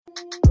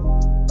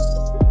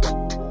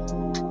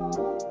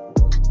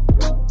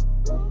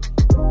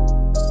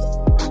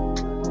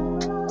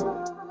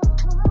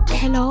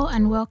Hello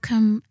and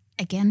welcome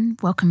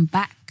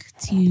back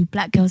to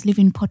Black Girls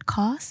Living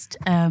podcast.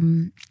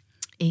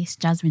 It's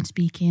Jasmine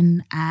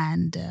speaking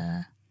and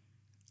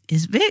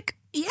It's Vic.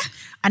 yeah.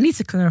 I need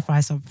to clarify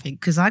something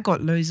because I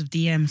got loads of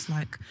DMs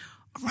like,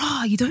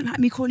 "Rah, you don't like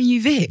me calling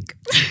you Vic."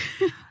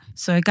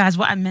 So guys,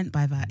 what I meant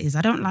by that is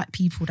I don't like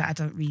people that I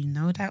don't really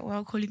know that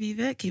well calling me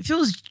Vic. It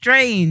feels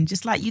strange.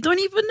 It's like you don't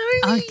even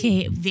know me.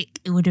 Okay, Vic,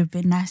 it would have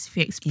been nice if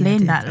you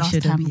explained Yeah, I that did. I last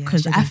should have, time yeah,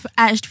 because should I have.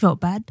 actually felt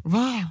bad.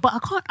 Rah. But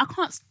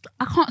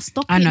I can't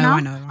stop I it know, now. I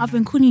know. I've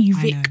been calling you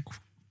I Vic know.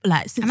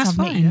 like since And that's I've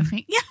met you. I fine.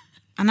 think. Yeah.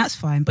 And that's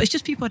fine. But it's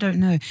just people I don't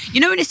know. You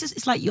know when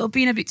it's like you're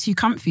being a bit too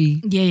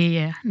comfy.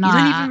 Yeah. No, You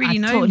don't even really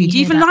know totally me. Do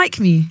you hear even that. like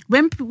me?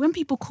 When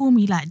people call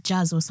me like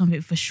Jazz or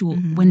something for short,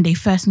 when they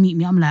first meet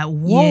me, I'm like,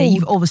 whoa. Yeah,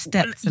 you've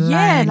overstepped the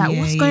Yeah, line. like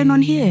what's going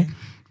on here?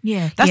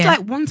 Yeah. That's yeah. like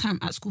one time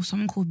at school,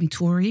 someone called me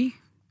Tori.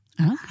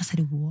 Huh? I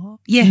said, what?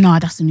 Yeah. No,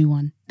 that's a new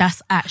one.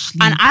 That's actually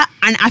And I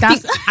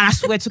That's- think, and I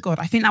swear to God,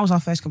 I think that was our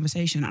first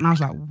conversation. And I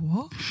was like,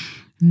 what?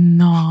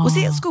 no. Was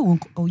it at school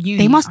or uni?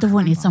 They must I have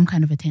wanted remember. some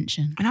kind of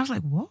attention. And I was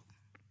like, what?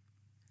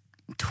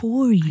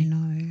 Tory. I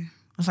know. I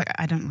was like,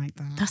 I don't like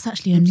that. That's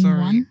actually a I'm new sorry.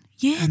 one.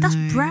 Yeah, I that's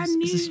know, brand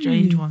new. It's a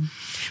strange one.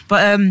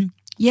 But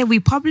yeah, we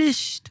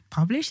published,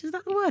 is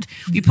that the word?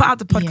 We put out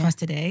the podcast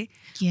today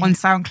Yeah. on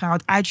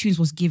SoundCloud. iTunes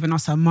was giving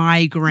us a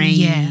migraine.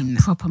 Yeah,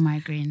 proper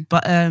migraine.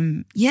 But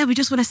yeah, we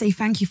just want to say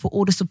thank you for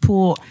all the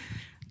support.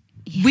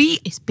 Yeah,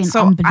 it's been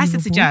so unbelievable. I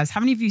said to Jazz, how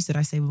many views did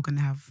I say we were going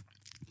to have?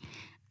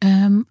 I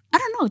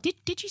don't know.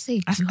 Did you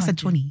say? I said 200?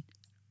 20.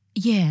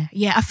 Yeah.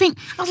 I think.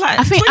 I was like,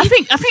 I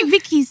 20. think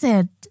Vicky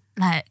said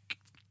like.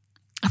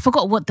 I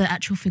forgot what the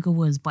actual figure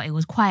was, but it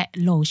was quite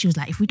low. She was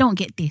like, if we don't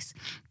get this,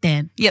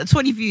 then... Yeah,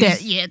 20 views.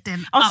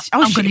 then I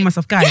was shitting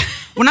myself, guys.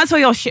 When I tell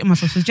you I was shitting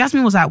myself, so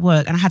Jasmine was at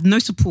work and I had no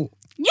support.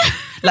 Yeah.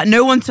 Like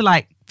no one to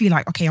like be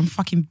like, okay, I'm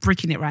fucking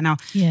bricking it right now.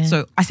 Yeah.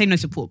 So I say no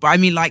support, but I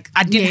mean like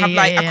I didn't have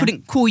I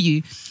couldn't call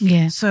you.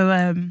 Yeah. So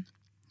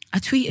I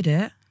tweeted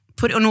it,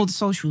 put it on all the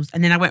socials,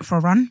 and then I went for a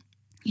run.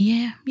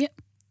 Yeah. Yep.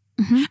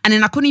 And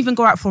then I couldn't even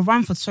go out for a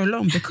run for so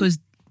long because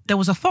there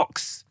was a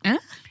fox. Huh?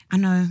 I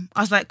know.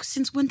 I was like,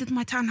 since when did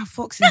my town have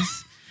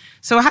foxes?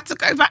 So I had to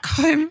go back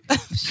home.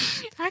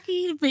 How can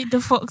you make the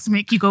fox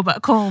make you go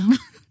back home?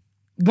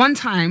 One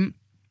time,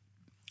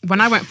 when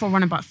I went for a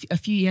run about a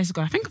few years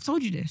ago, I think I've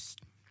told you this.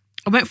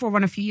 I went for a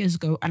run a few years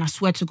ago and I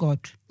swear to God,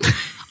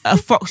 a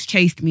fox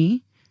chased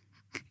me.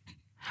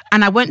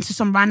 And I went to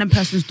some random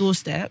person's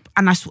doorstep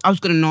and I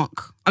was going to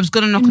knock. I was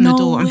going to knock on the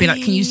door and be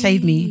like, can you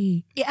save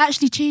me? It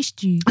actually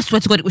chased you. I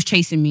swear to God, it was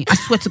chasing me. I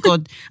swear to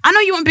God. I know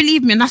you won't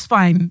believe me and that's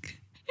fine.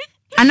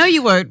 I know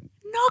you won't.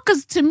 No,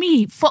 because to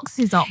me,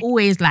 foxes are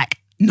always like,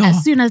 No.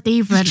 as soon as they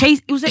even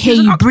It was hear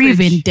an you Uxbridge.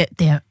 breathing,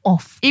 they're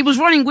off. It was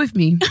running with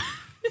me.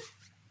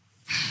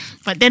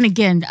 But then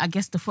again, I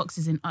guess the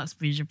foxes in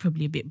Uxbridge are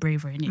probably a bit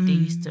braver in it. They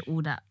used to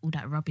all that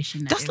rubbish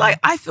in that That's area. like,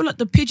 I feel like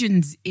the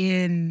pigeons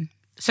in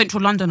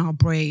central London are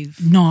brave.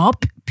 No,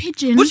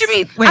 pigeons. What do you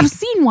mean? Wait. I've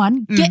seen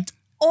one get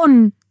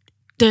on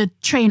the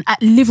train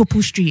at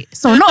Liverpool Street.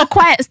 So not a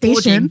quiet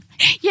station.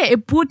 Yeah,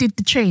 it boarded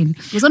the train.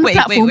 It was on the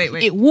platform.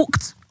 Wait. It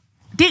walked.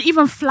 Didn't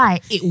even fly.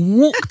 It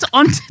walked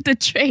onto the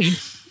train.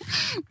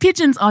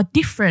 Pigeons are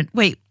different.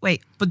 Wait.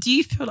 But do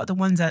you feel like the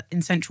ones that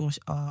in Central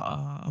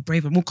are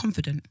braver, more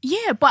confident?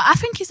 Yeah, but I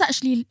think it's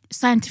actually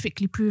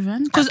scientifically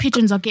proven because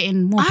pigeons are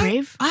getting more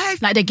brave.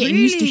 Like they're getting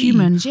used to really?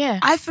 humans. Yeah.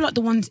 I feel like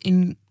the ones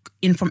in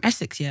from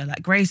Essex, yeah,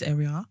 like Grays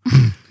area,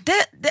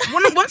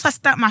 once I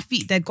stamp my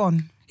feet, they're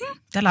gone.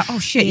 They're like, oh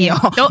shit, yeah.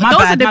 Those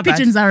are the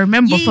pigeons I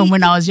remember from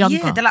when I was younger.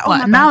 Yeah, they're like, oh, but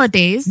my bad.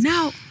 nowadays,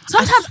 Now,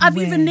 sometimes I I've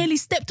swear. even nearly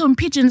stepped on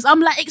pigeons. I'm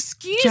like,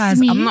 excuse Jazz,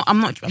 me. I'm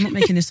not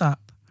making this up.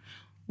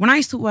 When I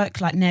used to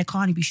work like near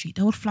Carnaby Street,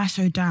 they would fly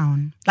so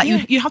down. Like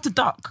Yeah. you have to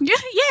duck.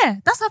 Yeah,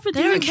 that's happened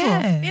to They me don't before.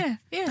 care.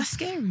 Yeah. That's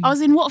scary. I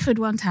was in Watford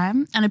one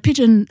time, and a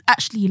pigeon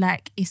actually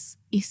like is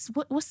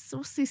what's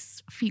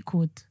this feat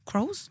called?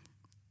 Crows?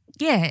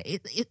 Yeah,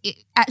 it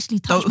actually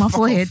touched Don't my fuck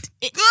forehead.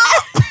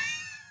 off.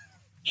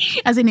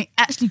 As in, it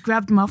actually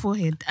grabbed my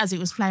forehead as it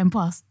was flying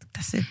past.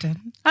 That's it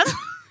then.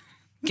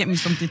 Get me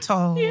some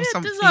Dettol or Yeah,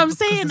 something. that's what I'm because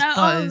saying. it's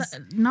I was buzz.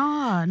 like,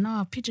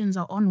 nah, pigeons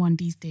are on one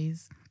these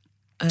days.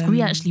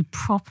 We actually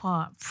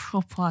proper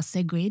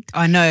segued.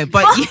 I know,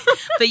 but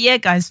yeah,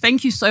 guys,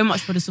 thank you so much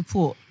for the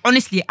support.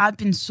 Honestly, I've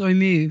been so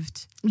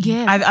moved.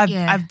 Yeah,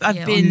 I've been.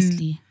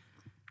 Honestly,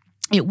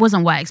 it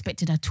wasn't what I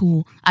expected at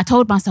all. I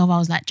told myself, I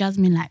was like,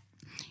 Jasmine, like,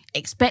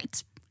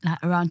 expect like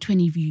around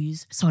 20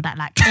 views, so that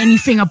like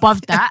anything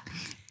above that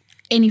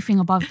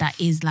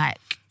is like,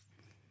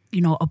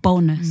 you know, a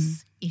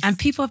bonus. And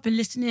people have been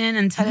listening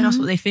and telling us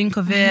what they think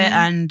of it,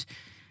 and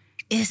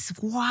it's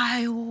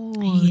wild.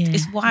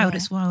 It's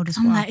wild.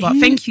 I'm like, but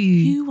thank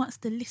you. Who wants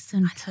to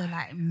listen to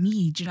like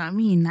me? Do you know what I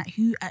mean? Like,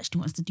 who actually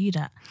wants to do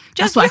that?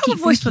 Just what I keep a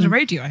voice for the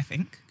radio, I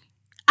think.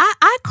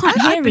 I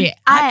can't hear it.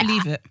 I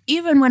believe it.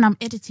 Even when I'm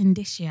editing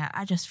this year,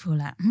 I just feel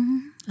like,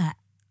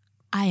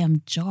 I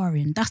am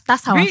jarring.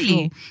 That's how I Really?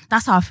 feel.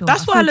 That's how I feel.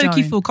 That's why I feel low-key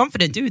jarring. feel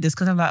confident doing this,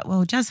 because I'm like,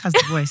 well, Jazz has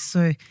the voice,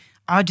 so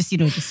I'll just,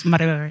 just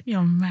mutter it.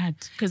 You're mad.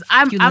 Because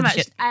You know the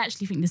shit. I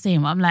actually think the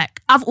same. I'm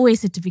like, I've always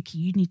said to Vicky,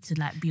 you need to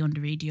like be on the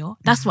radio.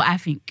 That's what I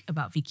think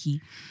about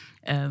Vicky.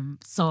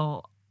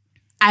 So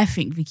I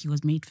think Vicky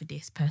was made for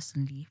this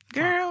personally.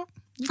 Girl,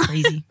 you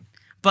crazy.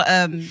 But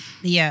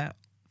yeah,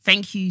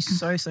 thank you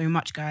so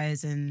much,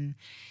 guys. And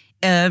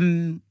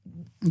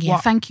Yeah,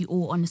 thank you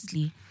all,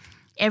 honestly.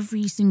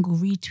 Every single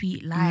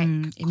retweet, like,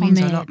 it comment, means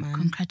a lot,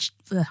 man.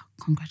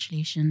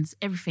 Congratulations.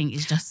 Everything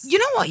is just... You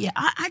know what? Yeah,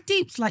 I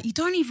deeped, like, you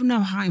don't even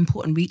know how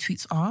important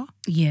retweets are.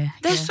 Yeah.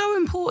 They're so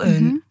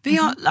important. They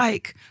are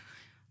like...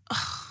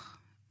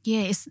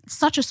 Yeah, it's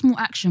such a small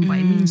action, but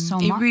it means so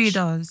much. It really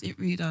does. It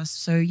really does.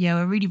 So, yeah,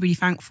 we're really, really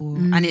thankful.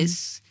 And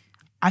it's...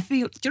 I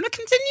feel... Do you want to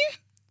continue?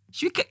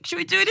 Should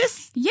we do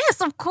this? Yes,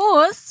 of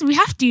course. We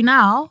have to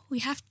now. We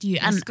have to.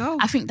 Let's And go.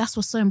 I think that's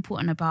what's so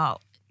important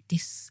about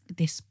this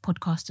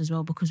podcast as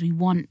well, because we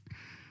want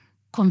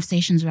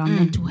conversations around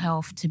mental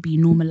health to be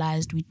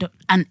normalized.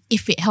 And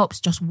if it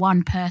helps just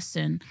one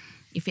person,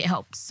 if it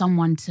helps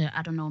someone to,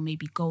 I don't know,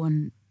 maybe go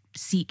and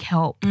seek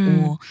help,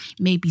 or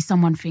maybe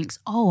someone thinks,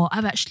 oh,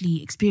 I've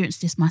actually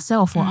experienced this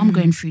myself, or I'm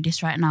going through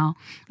this right now,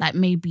 like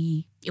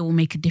maybe it will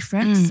make a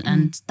difference.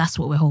 And that's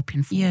what we're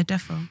hoping for. Yeah,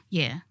 defo.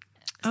 Yeah.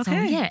 Okay.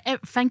 So, yeah,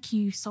 thank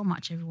you so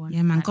much, everyone.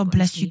 Yeah, man. Like, God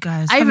bless honestly. you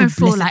guys. I Have even a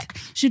feel blessed- like,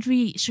 should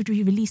we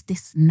release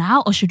this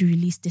now, or should we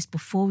release this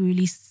before we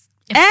release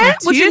episode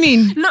 2? What do you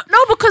mean? No,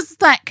 because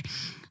like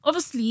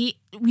obviously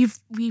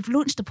we've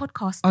launched the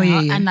podcast now,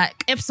 yeah. and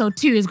like episode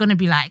 2 is gonna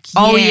be like,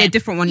 Oh, yeah,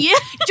 different one. Yeah.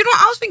 Do you know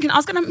what I was thinking? I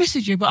was going to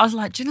message you, but I was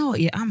like, do you know what?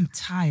 Yeah, I'm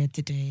tired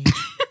today.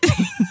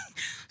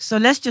 So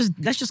let's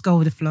just go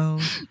with the flow.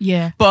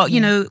 Yeah. But,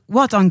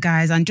 well done,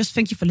 guys. And just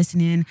thank you for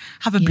listening.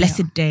 Have a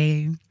blessed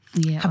day.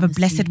 Yeah. Have a honestly.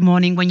 blessed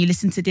morning when you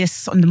listen to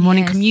this on the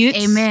morning Yes, commute.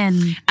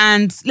 Amen.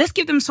 And let's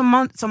give them some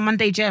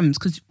Monday gems,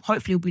 because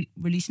hopefully we'll be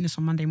releasing this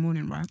on Monday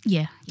morning, right?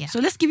 Yeah. So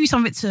let's give you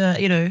something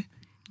to,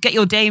 get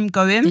your day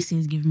going. This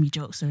is giving me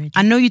jokes already.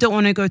 I know you don't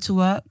want to go to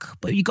work,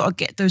 but you got to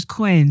get those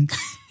coins.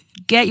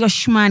 Get your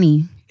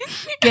shmoney.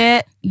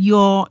 Get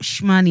your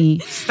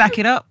shmoney. Stack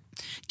it up.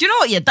 Do you know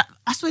what? Yeah,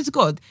 I swear to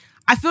God,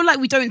 I feel like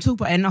we don't talk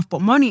about it enough,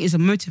 but money is a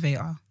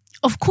motivator.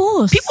 Of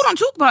course. People don't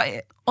talk about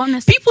it.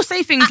 Honestly. People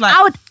say things like...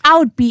 I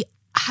would be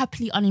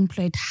happily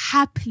unemployed,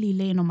 happily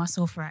laying on my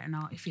sofa right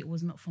now if it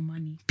was not for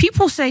money.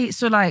 People say...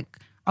 So like,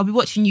 I'll be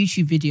watching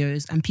YouTube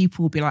videos and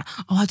people will be like,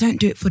 oh, I don't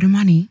do it for the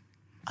money.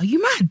 Are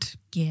you mad?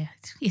 Yeah,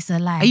 it's a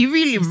lie. Are you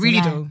really, It's a really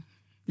lie. though?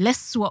 Let's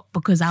swap,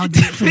 because I'll do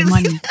it for the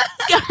money.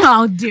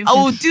 I'll do it. I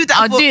will do that.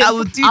 I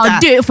will do I'll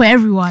that. do it for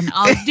everyone.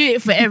 I'll do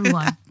it for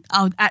everyone.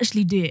 I'll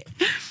actually do it.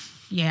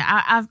 Yeah,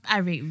 I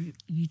rate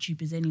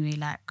YouTubers anyway.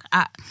 Like,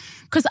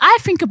 because I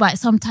think about it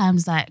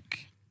sometimes,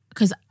 like,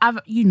 because I've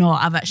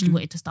actually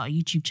wanted to start a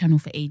YouTube channel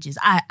for ages.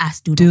 I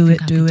still don't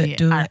think I could do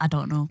it. I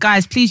don't know.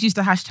 Guys, please use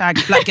the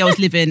hashtag Black Girls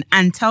Living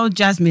and tell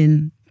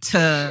Jasmine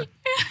to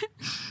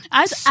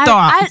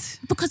start.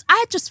 Because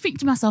I just think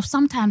to myself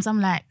sometimes, I'm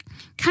like,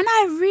 can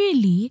I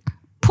really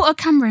put a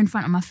camera in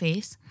front of my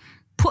face,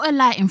 put a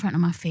light in front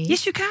of my face,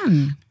 Yes, you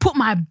can. put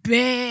my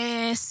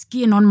bare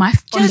skin on my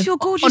Jazz, you're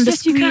gorgeous. on the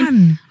Yes, you screen?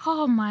 can.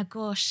 Oh my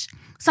gosh.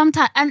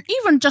 Sometimes, and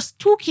even just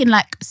talking,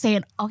 like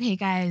saying, okay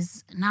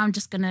guys, now I'm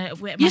just gonna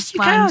wet my Yes,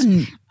 you sponge.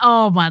 can.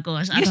 Oh my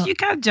gosh. Yes, you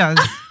can, Jazz.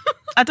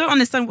 I don't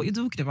understand what you're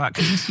talking about,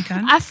 because yes, you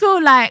can. I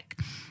feel like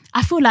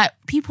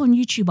people on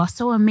YouTube are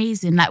so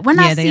amazing. Like when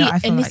I Yeah, they see are. I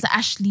feel Alyssa like-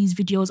 Ashley's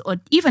videos, or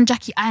even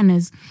Jackie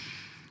Ina's,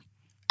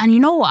 and you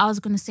know what I was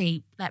gonna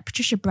say, like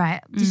Patricia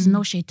Bright, this is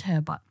no shade to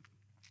her, but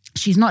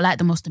she's not like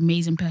the most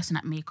amazing person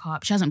at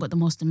makeup. She hasn't got the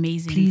most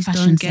amazing Please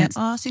fashion don't get sense.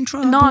 us in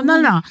trouble. No,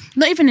 not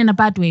even in a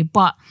bad way,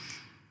 but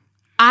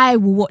I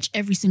will watch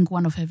every single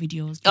one of her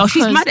videos. Oh,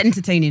 she's because- mad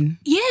entertaining.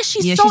 Yeah,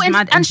 she's Yeah, so she's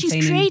mad and she's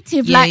entertaining.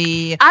 creative. Yeah, like yeah,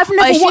 yeah. I've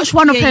never she's- watched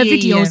one of her yeah, yeah,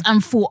 videos yeah.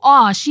 and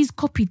thought, she's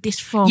copied this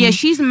from. Yeah,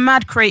 she's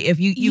mad creative.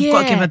 You've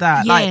got to give her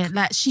that. Yeah,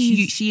 like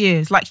she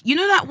is. Like, you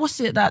know that, what's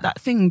it, that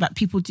thing that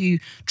people do,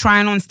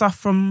 trying on stuff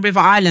from River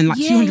Island, like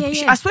Yeah, 200. yeah,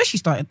 yeah. I swear she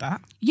started that.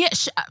 yeah,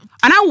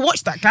 And I will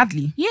watch that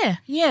gladly.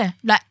 yeah.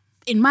 Like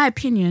in my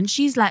opinion,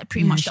 she's like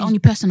pretty much the she's- only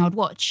person I'd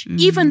watch.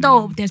 Even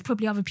though there's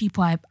probably other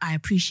people I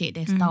appreciate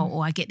their style,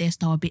 or I get their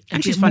style a bit.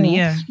 And a she's bit funny, more.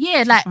 yeah.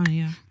 Yeah, like funny,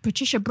 yeah.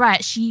 Patricia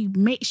Bright, she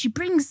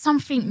brings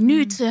something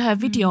new to her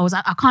videos.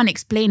 I can't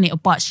explain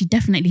it, but she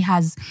definitely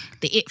has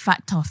the it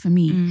factor for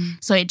me.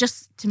 So it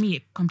just, to me,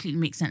 it completely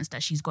makes sense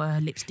that she's got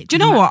her lipstick. Do you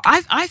know what?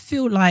 I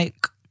feel like,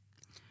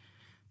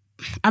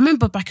 I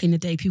remember back in the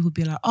day, people would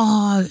be like,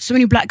 oh, so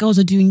many black girls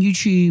are doing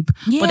YouTube.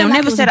 Yeah, but they'll like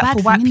never it was say a that bad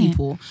for white thing, innit?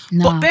 people.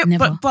 No,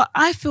 never. But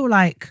I feel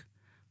like,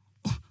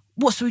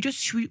 what? So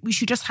we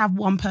should just have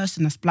one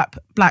person that's black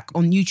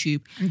on YouTube.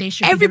 And they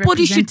should be the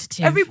Everybody should.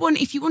 representative. Everyone,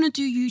 if you want to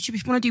do YouTube,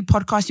 if you want to do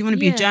podcasts, you want to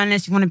be a Yeah.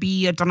 journalist, you want to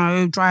be, I don't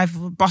know, drive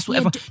a bus,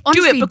 whatever.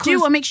 Honestly, do it because do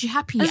what makes you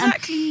happy. And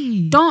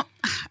exactly. don't.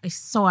 It's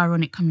so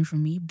ironic coming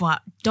from me,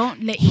 but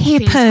don't let your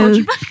feelings hold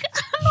you back.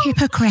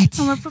 Hypocrite.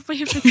 I'm a proper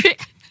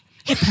hypocrite.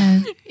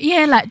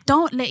 Yeah, like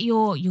don't let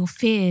your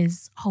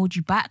fears hold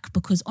you back,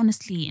 because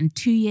honestly, in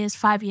 2 years,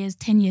 5 years,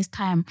 10 years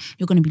time,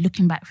 you're going to be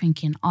looking back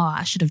thinking, oh,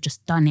 I should have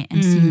just done it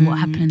and seen what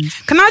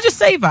happens. Can I just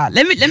say that?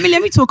 Let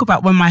me talk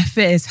about when my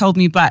fears held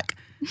me back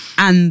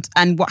and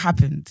what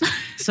happened.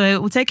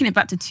 So we're taking it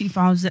back to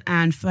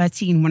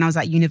 2013 when I was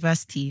at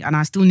university and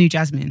I still knew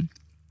Jasmine.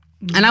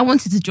 And I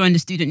wanted to join the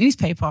student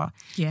newspaper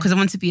because I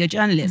wanted to be a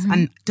journalist.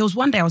 And there was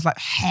one day I was like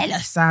hella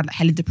sad, like,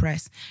 hella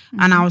depressed.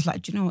 And I was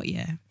like, do you know what?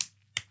 Yeah,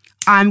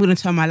 I'm going to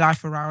turn my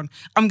life around.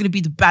 I'm going to be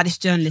the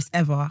baddest journalist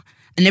ever.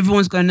 And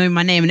everyone's going to know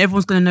my name. And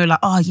everyone's going to know like,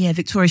 oh yeah,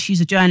 Victoria,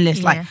 she's a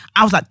journalist. Like,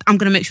 I was like, I'm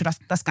going to make sure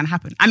that's going to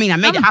happen. I mean, I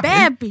made it happen.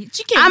 Bad bitch.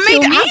 You I can't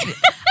made kill it me. happen.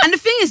 And the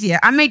thing is, yeah,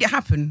 I made it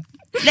happen.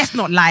 Let's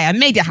not lie. I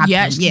made it happen. You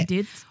actually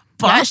did.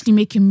 But You're actually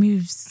making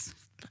moves.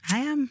 I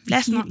am.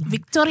 Let's not.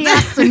 Victoria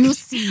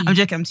Sanusi. I'm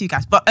joking. I'm too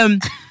guys. But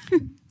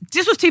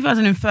this was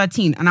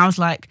 2013, and I was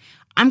like,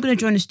 I'm going to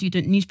join a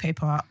student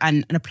newspaper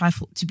and apply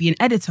to be an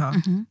editor.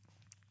 And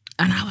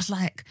I was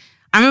like,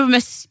 I remember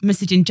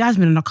messaging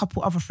Jasmine and a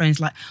couple other friends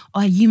like, oh,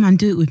 you man,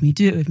 do it with me.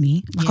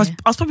 Like I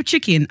was probably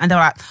chicken, and they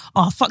were like,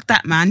 oh, fuck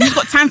that, man. Who's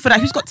got time for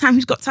that? Who's got time?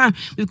 We've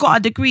got our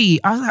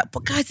degree. I was like,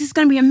 but guys, this is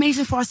going to be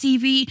amazing for our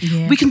CV.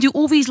 Yeah. We can do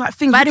all these like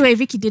things. By the way,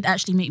 Vicky did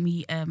actually make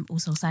me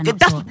also sign up.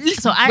 So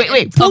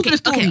wait, pause the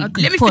story. Let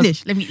me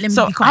finish. Let me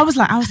so be quiet. I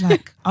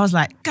was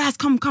like, guys,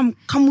 come,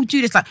 we'll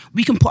do this. Like,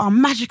 we can put our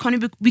magic on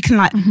it. We can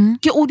like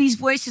get all these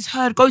voices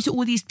heard, go to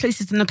all these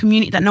places in the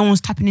community that no one's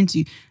tapping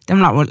into.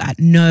 Then I'm like,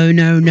 no.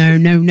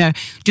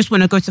 Just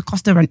want to go to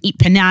Costa and eat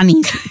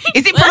pananis.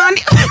 Is it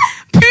panani?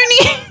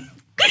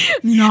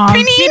 Puni? No.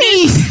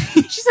 Paninis.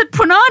 She said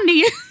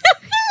panani.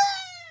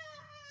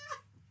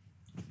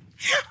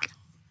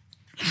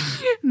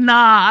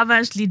 Nah, I'm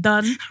actually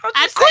done.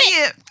 I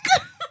quit it.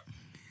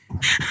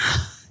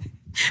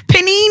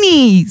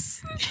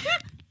 Paninis.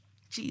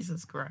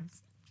 Jesus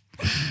Christ.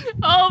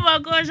 Oh my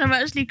gosh, I'm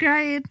actually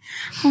crying.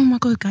 Oh my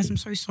God, guys, I'm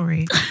so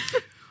sorry.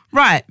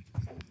 Right.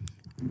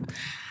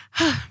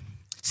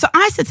 So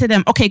I said to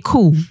them, okay,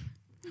 cool.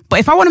 But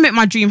if I want to make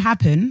my dream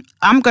happen,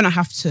 I'm going to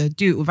have to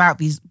do it without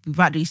these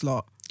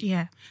lot.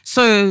 Yeah.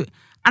 So,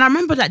 and I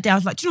remember that day, I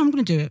was like, do you know, I'm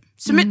going to do it.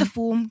 Submit the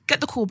form,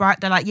 get the call back.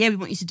 They're like, yeah, we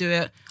want you to do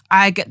it.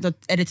 I get the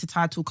editor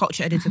title,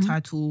 culture editor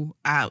title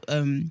at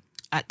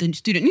the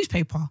student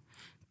newspaper.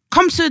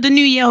 Come to the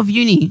new year of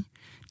uni.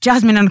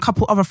 Jasmine and a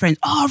couple other friends.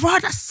 Oh,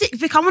 right, that's sick,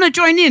 Vic. I want to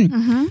join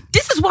in.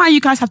 This is why you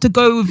guys have to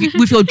go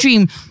with your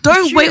dream.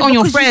 Don't wait on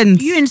your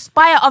friends. You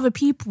inspire other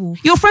people.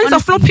 Your friends are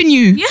flopping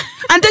you. Yeah.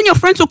 And then your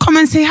friends will come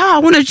and say, I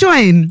want to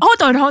join.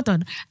 Hold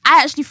on.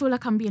 I actually feel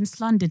like I'm being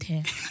slandered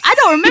here. I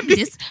don't remember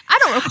this. I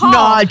don't recall.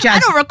 No, Jazz. I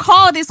don't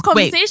recall this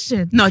conversation.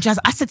 Wait, no, Jazz,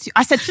 I said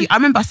to you, I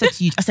remember I said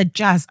to you, I said,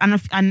 Jazz, and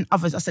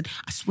others, I said,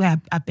 I swear,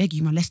 I beg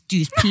you, man, let's do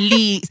this,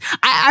 please.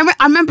 I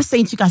remember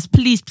saying to you guys,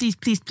 please,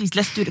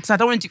 let's do it, because I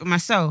don't want to do it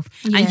myself.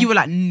 Yeah. And you were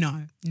like,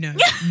 no.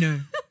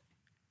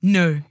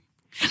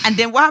 And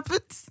then what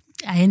happened?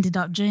 I ended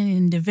up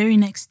joining the very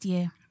next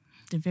year.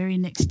 But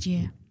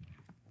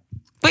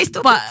it's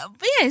still good.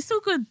 Yeah, it's still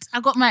good. I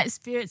got my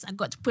experience. I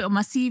got to put it on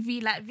my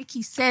CV, like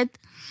Vicky said.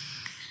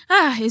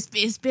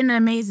 It's been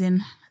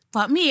amazing.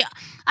 But me,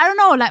 I don't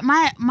know, like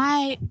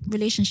my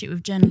relationship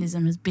with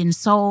journalism has been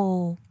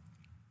so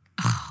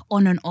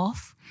on and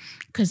off,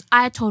 because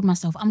I told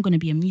myself I'm going to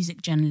be a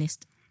music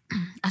journalist.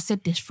 I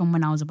said this from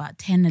when I was about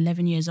 10,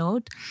 11 years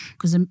old,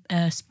 because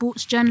a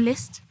sports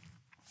journalist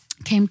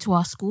came to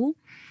our school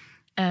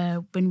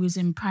when we was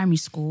in primary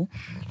school,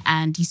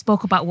 and he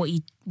spoke about what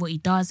he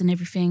does and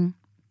everything.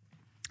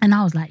 And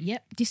I was like,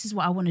 yep, this is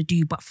what I want to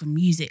do, but for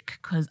music,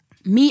 because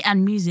me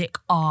and music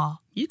are...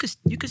 You could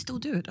still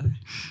do it though.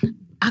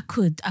 I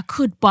could,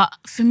 but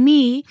for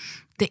me,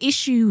 the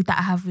issue that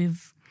I have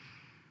with...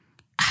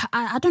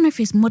 I don't know if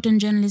it's modern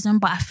journalism,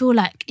 but I feel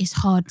like it's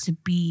hard to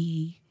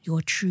be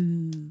your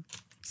true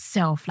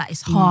self. Like,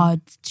 it's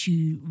hard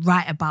to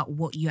write about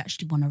what you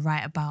actually want to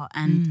write about.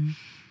 And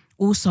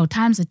also,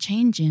 times are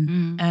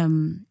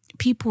changing.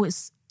 People,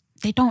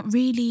 they don't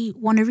really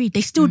want to read.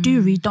 They still do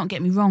read, don't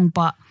get me wrong,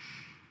 but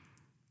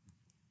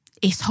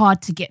it's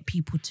hard to get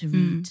people to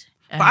read.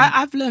 But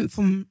I've learned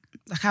from,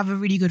 like, I have a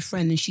really good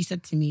friend, and she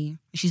said to me,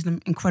 she's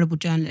an incredible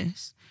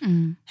journalist.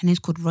 Her name's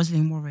called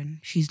Rosalind Warren.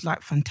 She's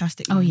like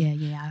fantastic. Oh,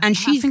 yeah. And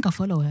I think I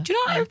follow her. Do you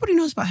know what everybody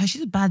knows about her?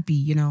 She's a bad bee,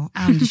 you know,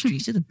 out in the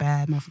streets. She's a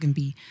bad motherfucking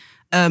bee.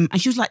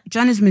 And she was like,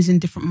 journalism is in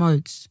different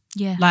modes.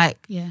 Yeah.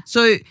 Like, yeah.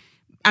 So,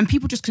 and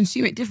people just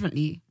consume it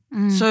differently.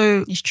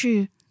 So it's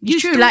true.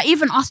 It's true. Like,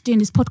 even us doing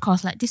this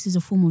podcast, like, this is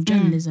a form of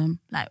journalism.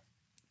 Like,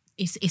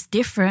 it's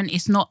different.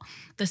 It's not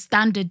the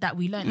standard that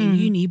we learned in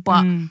uni,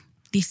 but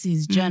this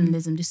is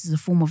journalism. This is a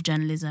form of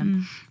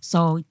journalism.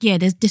 So yeah,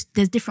 there's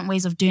different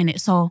ways of doing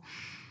it. So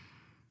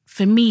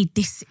for me,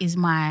 this is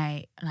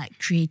my like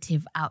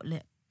creative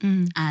outlet,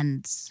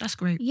 and that's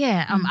great.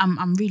 Yeah,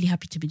 I'm really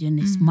happy to be doing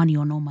this, money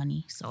or no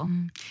money. So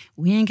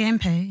we ain't getting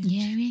paid.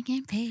 Yeah, we ain't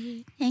getting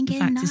paid. Ain't In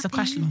getting fact, it's a nothing.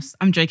 cash loss.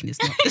 I'm joking. It's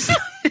not.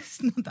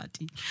 It's not that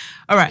deep.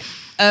 All right.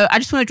 I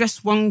just want to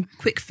address one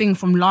quick thing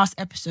from last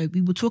episode.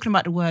 We were talking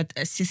about the word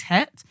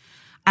cishet,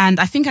 And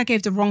I think I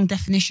gave the wrong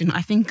definition.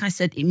 I think I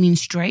said it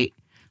means straight.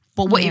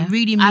 But what it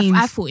really means...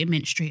 I thought it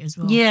meant straight as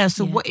well. Yeah,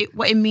 so what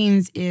it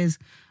means is...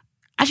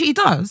 Actually, it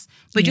does.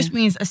 But it just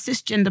means a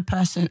cisgender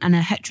person and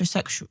a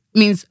heterosexual...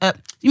 It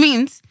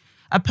means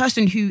a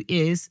person who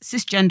is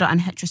cisgender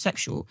and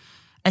heterosexual.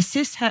 A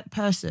cishet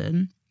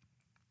person...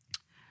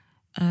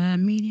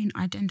 meaning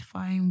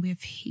identifying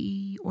with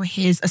he or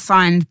his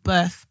assigned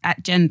birth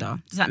at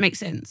gender. Does that make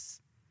sense?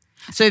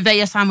 So they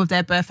assign with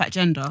their birth at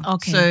gender.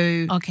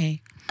 Okay.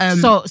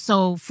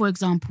 So for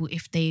example,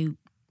 if they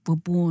were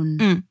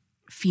born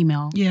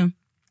female. Yeah.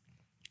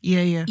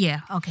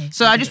 Okay.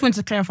 So I just wanted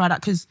to clarify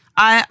that because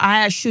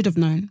I should have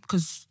known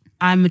because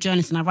I'm a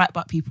journalist and I write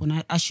about people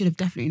and I should have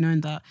definitely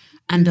known that.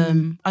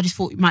 And I just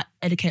thought it might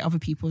educate other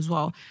people as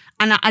well.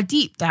 And I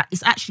deep that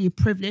it's actually a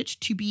privilege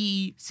to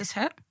be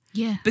cishet.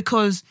 Yeah.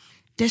 Because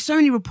there's so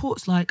many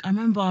reports, like I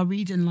remember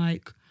reading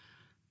like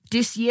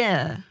this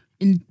year,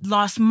 in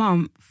last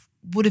month,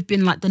 would have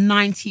been like the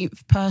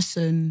 19th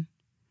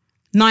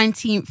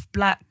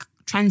black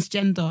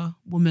transgender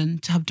woman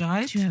to have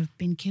died. To have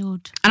been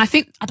killed. And I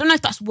don't know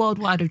if that's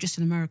worldwide or just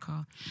in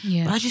America.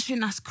 Yeah. But I just think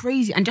that's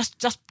crazy. And just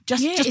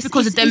it's,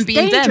 because of them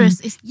being dangerous.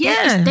 them. It's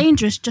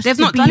dangerous just They've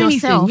to not be done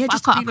yourself. anything. Yeah,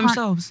 just to be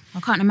themselves.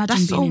 I can't imagine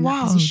that's being so in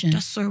wild. that position.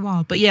 That's so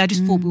wild. But yeah, I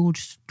just thought we would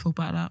just talk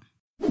about that.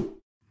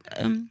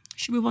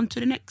 Should we move on to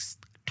the next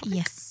topic?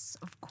 Yes,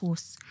 of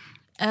course.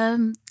 I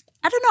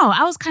don't know.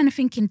 I was kind of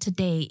thinking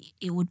today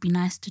it would be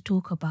nice to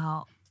talk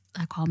about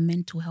like our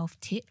mental health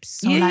tips.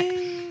 So like,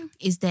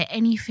 is there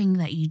anything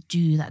that you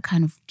do that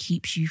kind of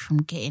keeps you from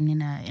getting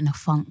in a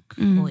funk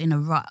or in a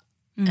rut?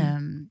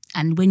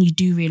 And when you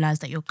do realize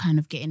that you're kind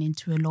of getting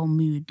into a low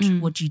mood,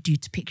 what do you do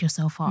to pick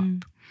yourself up?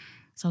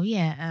 So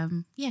yeah.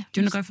 Do you want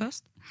to go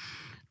first?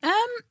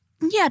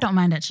 Yeah, I don't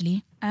mind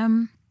actually.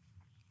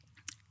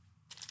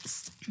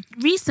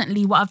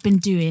 Recently what I've been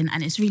doing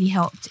and it's really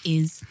helped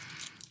is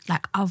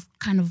like I've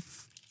kind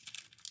of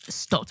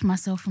stopped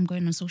myself from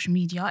going on social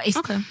media.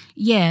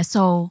 Yeah,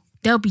 so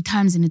there'll be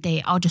times in the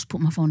day I'll just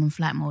put my phone on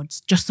flight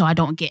modes just so I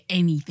don't get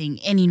anything,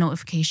 any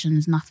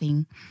notifications,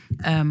 nothing.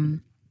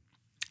 And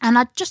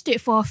I just do it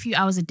for a few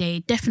hours a day,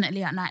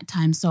 definitely at night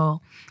time.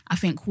 So I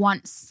think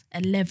once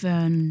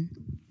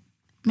 11,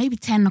 maybe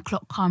 10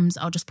 o'clock comes,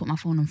 I'll just put my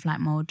phone on flight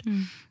mode.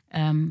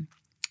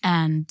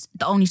 And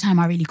the only time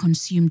I really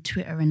consume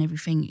Twitter and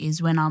everything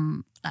is when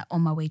I'm like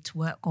on my way to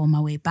work or on my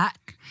way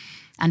back.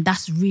 And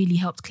that's really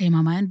helped clear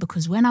my mind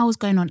because when I was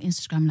going on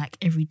Instagram like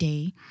every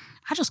day,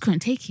 I just couldn't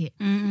take it.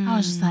 I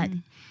was just like,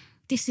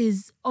 this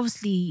is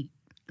obviously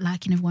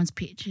liking everyone's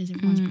pictures,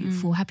 everyone's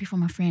beautiful, happy for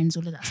my friends,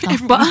 all of that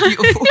stuff.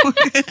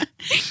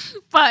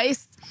 But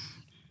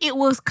it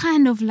was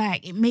kind of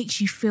like, it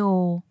makes you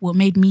feel, what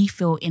made me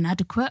feel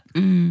inadequate.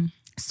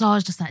 So I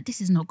was just like,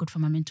 this is not good for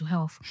my mental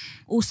health.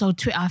 Also,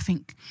 Twitter, I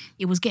think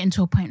it was getting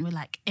to a point where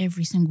like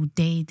every single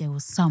day there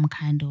was some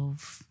kind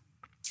of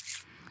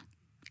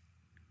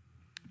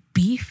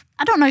beef.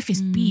 I don't know if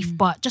it's beef,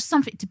 but just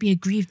something to be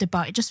aggrieved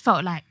about. It just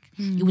felt like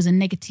it was a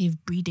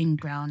negative breeding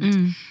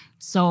ground.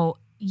 So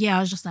yeah,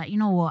 I was just like, you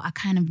know what? I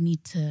kind of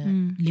need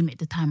to limit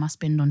the time I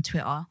spend on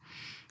Twitter.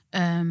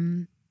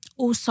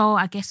 Also,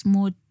 I guess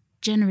more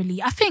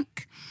generally, I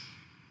think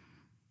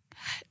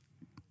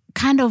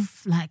kind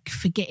of like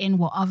forgetting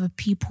what other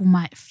people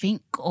might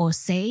think or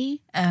say.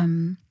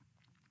 And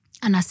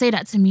I say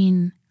that to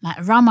mean like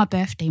around my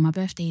birthday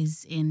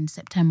is in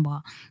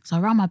September. So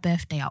around my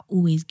birthday, I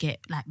always get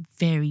like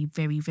very,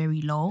 very,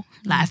 very low.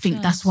 Like I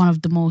think that's one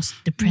of the most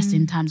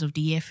depressing times of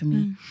the year for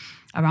me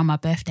around my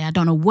birthday. I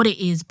don't know what it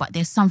is, but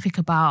there's something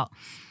about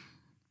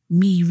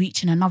me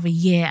reaching another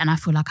year and I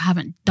feel like I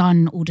haven't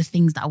done all the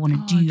things that I want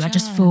to do. Jess. I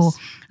just feel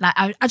like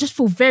I just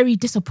feel very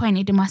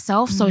disappointed in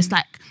myself. So it's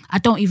like I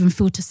don't even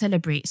feel to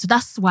celebrate. So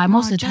that's why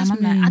most of the time I'm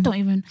like, I don't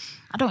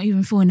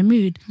even feel in the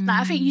mood.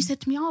 Like I think you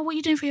said to me, oh, what are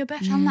you doing for your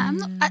birthday? I'm like, I'm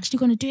not actually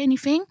going to do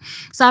anything.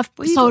 So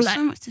you've got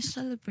so much to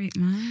celebrate,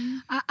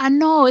 man. I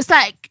know. It's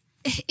like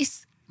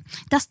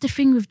that's the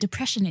thing with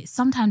depression.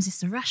 Sometimes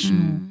it's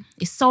irrational.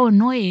 It's so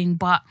annoying,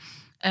 but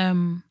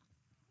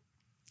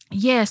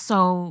yeah.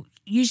 So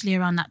usually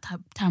around that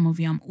time of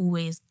year, I'm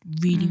always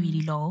really,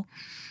 really low.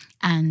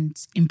 And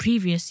in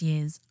previous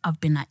years,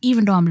 I've been like,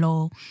 even though I'm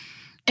low,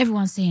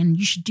 everyone's saying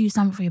you should do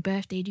something for your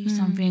birthday, do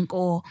something.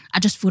 Or I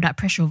just feel that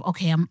pressure of,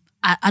 okay,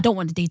 I don't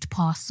want the day to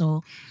pass,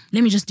 so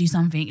let me just do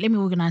something. Let me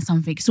organise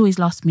something. It's always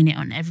last minute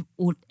on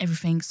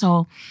everything.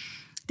 So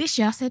this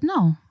year I said,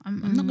 no, I'm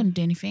not going to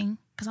do anything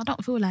because I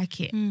don't feel like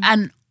it.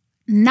 And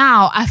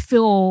now I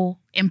feel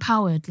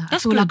empowered. Like I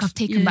feel like I've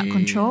taken back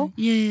control.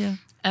 Yeah.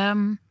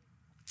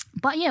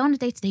 But yeah, on a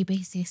day-to-day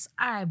basis,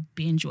 I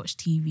binge watch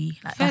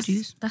TV. Like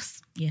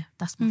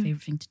that's my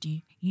favourite thing to do.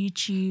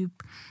 YouTube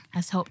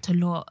has helped a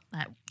lot.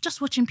 Like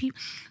just watching people,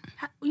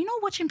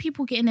 watching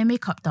people getting their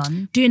makeup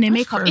done, doing their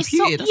makeup. It's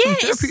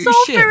so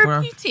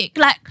therapeutic.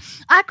 Like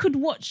I could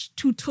watch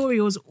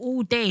tutorials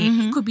all day.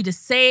 It could be the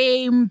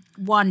same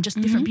one,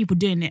 just different people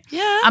doing it.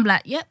 Yeah. I'm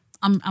like, yep.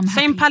 I'm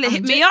Same happy. palette, I'm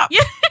hit me enjoying- up.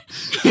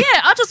 Yeah,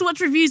 I'll just watch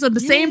reviews on the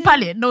same Yeah.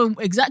 palette, know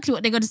exactly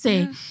what they're gonna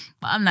say.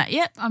 But I'm like,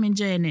 yep, I'm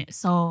enjoying it.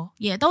 So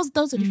yeah, those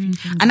are the few things.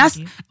 And I that's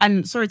do.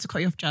 and sorry to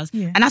cut you off, Jazz.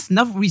 Yeah. And that's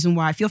another reason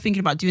why if you're thinking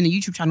about doing a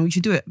YouTube channel, you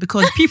should do it,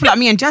 because people like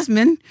me and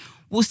Jasmine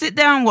will sit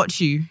there and watch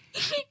you.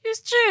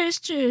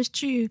 It's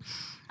true.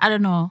 I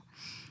don't know.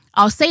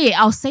 I'll say it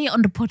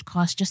on the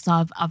podcast just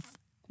so I've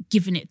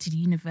given it to the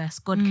universe.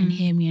 God can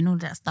hear me and all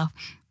that stuff.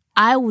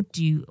 I would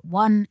do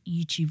one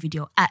YouTube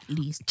video at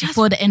least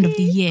before the end of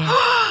the year.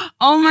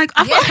 Oh my God,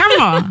 I've got a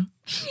camera.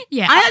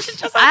 Yeah. I actually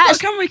just have got a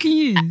camera we can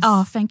use.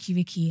 Oh, thank you,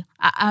 Vicky.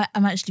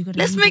 I'm actually gonna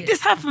Let's need make it.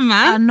 this happen,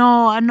 I man.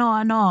 know.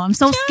 I'm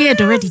so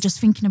scared already just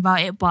thinking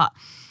about it, but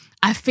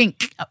I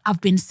think I've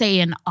been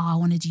saying, I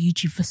want to do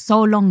YouTube for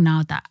so long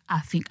now that I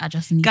think I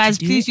just need Guys,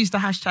 to do please it. use the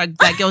hashtag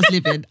Black Girls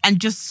Living and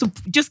just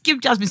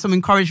give Jasmine some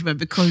encouragement,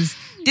 because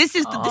this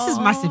is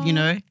massive, you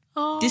know.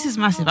 This is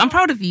massive. I'm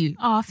proud of you.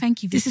 Oh,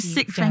 thank you, Vicky. This is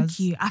sick, Thank Jazz.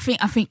 you. I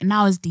think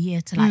now is the year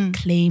to like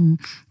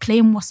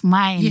claim what's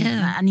mine.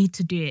 Yeah. Like, I need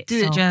to do it. Do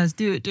it, So, Jazz.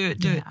 Do it.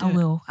 yeah, I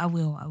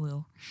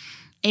will.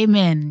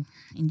 Amen.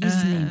 In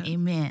Jesus' name,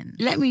 amen.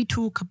 Let me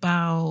talk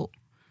about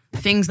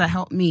things that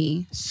helped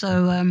me.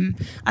 So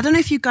I don't know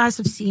if you guys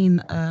have seen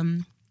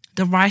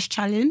the rice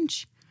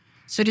challenge.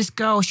 So this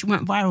girl, she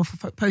went viral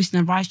for posting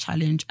a rice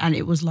challenge, and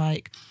it was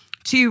like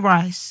 2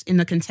 rice in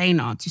a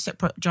container, 2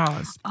 separate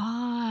jars.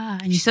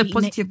 And She said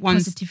positive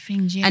ones positive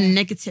things, yeah. and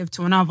negative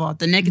to another.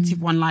 The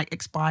negative one like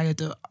expired.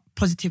 The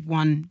positive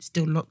one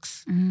still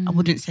looks, I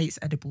wouldn't say it's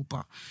edible,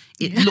 but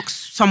it looks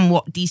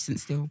somewhat decent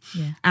still.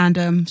 Yeah.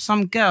 And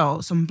some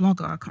girl, some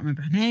blogger, I can't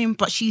remember her name,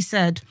 but she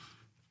said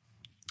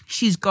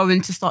she's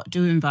going to start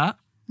doing that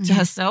to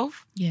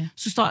herself. Yeah.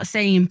 So start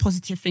saying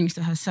positive things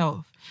to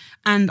herself.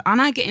 And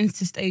I get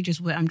into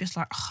stages where I'm just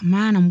like, oh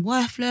man, I'm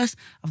worthless.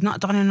 I've not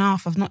done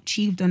enough. I've not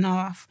achieved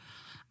enough.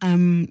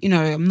 I'm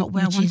not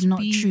where Which I want is to not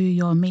be. true.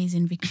 You're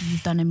amazing, Vicky.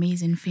 You've done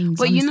amazing things.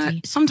 But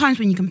honestly. sometimes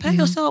when you compare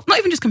yourself, not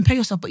even just compare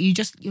yourself, but you're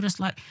just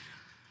like,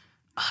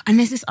 and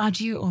there's this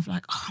idea of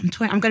like, oh, I'm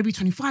going to be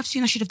 25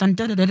 soon. I should have done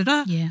da da da da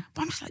da. Yeah.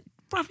 But I'm just like,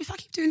 bro, if I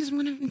keep doing this,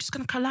 I'm just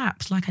gonna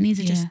collapse. Like I need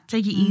to just Yeah.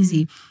 take it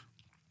easy.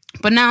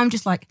 But now I'm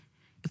just like,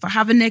 if I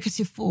have a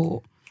negative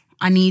thought,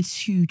 I need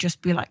to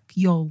just be like,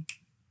 yo,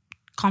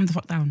 calm the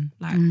fuck down.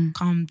 Like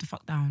calm the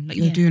fuck down. Like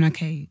you're Yeah. doing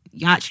okay.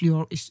 You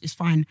actually it's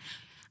fine.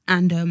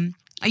 And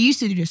I used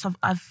to do this.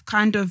 I've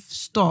kind of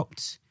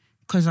stopped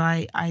because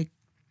I had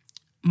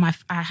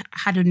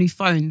a new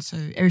phone, so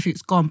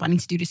everything's gone. But I need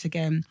to do this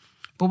again.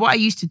 But what I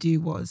used to do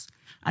was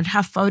I'd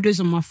have photos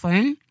on my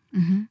phone.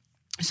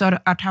 So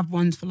I'd have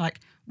ones for like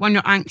when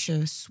you're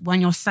anxious, when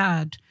you're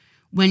sad,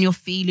 when you're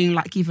feeling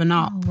like giving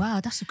up. Oh wow,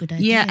 that's a good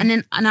idea. Yeah, and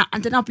then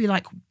I'll be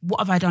like, what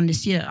have I done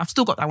this year? I've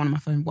still got that one on my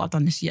phone. What I've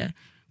done this year.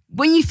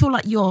 When you feel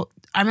like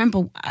I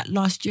remember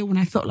last year when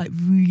I felt like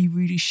really,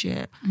 really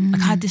shit.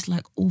 Like I had this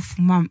like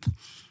awful month.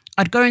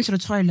 I'd go into the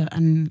toilet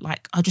and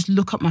like I'd just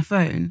look up my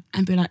phone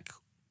and be like,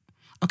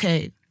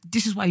 okay,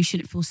 this is why you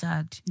shouldn't feel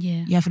sad.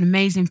 Yeah. You have an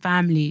amazing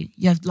family.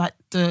 You have like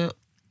the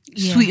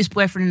Yeah. sweetest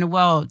boyfriend in the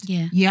world.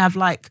 Yeah. You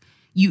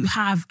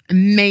have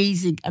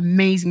amazing,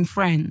 amazing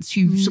friends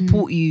who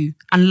support you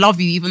and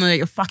love you even though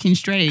you're fucking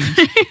strange.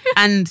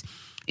 And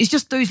it's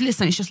just those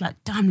lists and it's just like,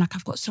 damn, like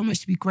I've got so much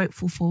to be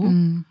grateful for.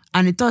 And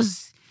it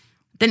does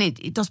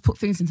put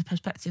things into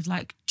perspective.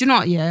 Like, do you know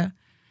what, yeah?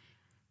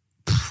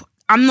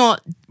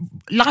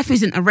 Life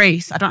isn't a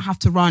race. I don't have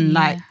to run.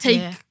 Like,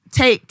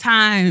 take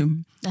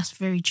time. That's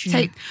very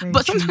true.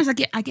 But sometimes I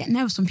get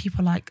nervous when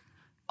people are like,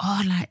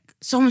 oh, like,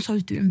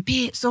 so-and-so's doing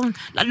bits. So,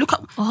 like, look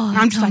up. Oh, and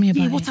I'm just tell me like,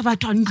 yeah, about what it. have I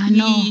done? I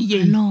know.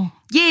 Yeah. I know.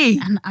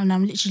 Yeah. And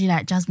I'm literally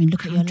like, Jasmine,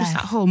 look at your Just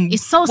life. at home.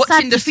 It's so sad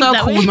watching to the think that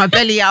circle way. with my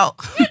belly out,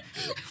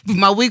 with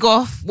my wig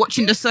off,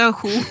 watching the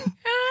circle.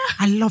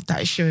 I love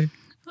that show.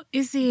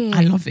 Is it?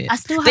 I love it. I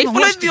still They haven't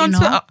followed watched me it, on you know?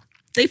 Twitter.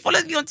 They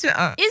followed me on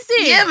Twitter. Is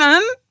it? Yeah,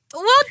 man.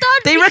 Well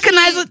done. They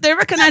Vicky.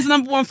 recognize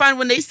number one fan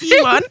when they see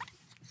one.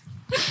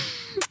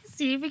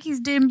 See, Vicky's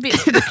doing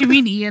bits for the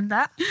community and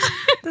that.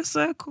 The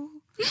circle.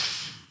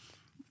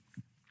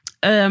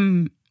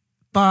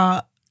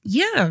 But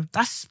yeah,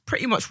 that's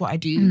pretty much what I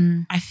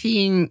do. I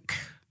think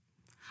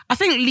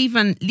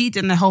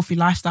leading a healthy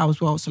lifestyle as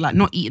well. So like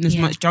not eating as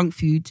much junk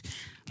food.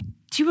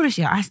 To be honest,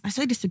 yeah, I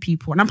say this to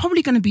people, and I'm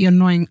probably going to be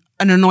an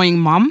annoying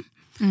mum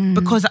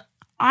because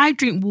I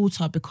drink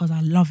water because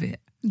I love it.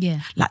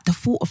 Yeah. Like the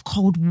thought of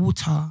cold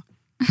water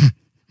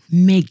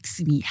makes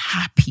me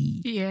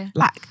happy. Yeah.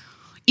 Like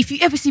if you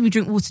ever see me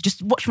drink water,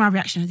 just watch my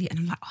reaction at it, and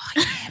I'm like, oh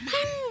yeah,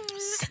 man,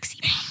 sexy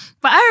man.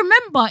 But I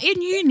remember in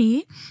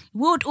uni,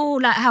 we would all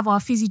like have our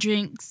fizzy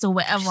drinks or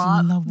whatever.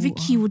 love water.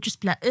 Vicky would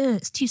just be like,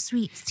 it's too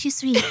sweet. It's too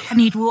sweet. I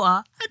need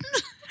water.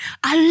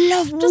 I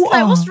love water. Just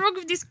like, what's wrong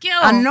with this girl?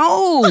 I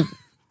know.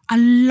 I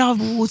love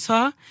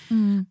water.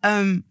 And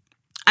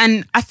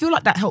I feel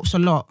like that helps a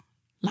lot.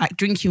 Like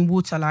drinking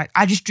water, like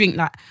I just drink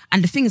like,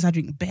 and the thing is I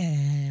drink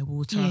bare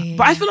water. Yeah.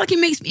 But I feel like it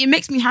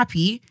makes me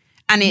happy,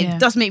 and it Yeah.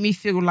 does make me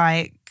feel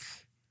like,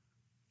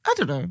 I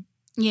don't know.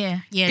 Yeah.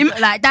 Im-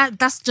 Like that.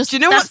 That's just. Do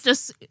you know that's what-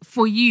 just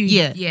for you.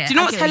 Yeah. Yeah. Do you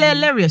know I what's get what you mean.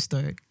 hilarious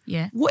though?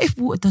 Yeah. What if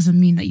water doesn't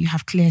mean that you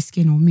have clear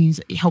skin or means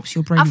that it helps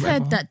your brain? or I've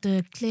whatever? heard that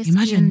the clear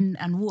Imagine. skin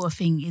and water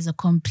thing is a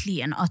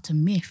complete and utter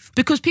myth.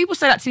 Because people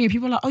say that to me.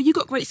 People are like, "Oh, you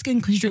got great skin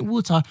because you drink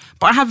water."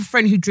 But I have a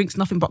friend who drinks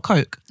nothing but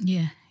Coke.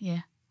 Yeah.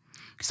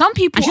 Some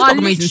people And she's are got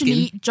amazing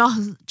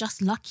literally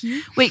just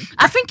lucky. Wait,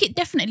 I think it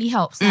definitely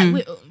helps.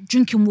 Like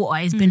drinking water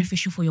is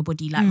beneficial for your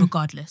body, like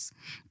regardless.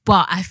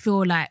 But I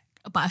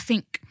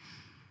think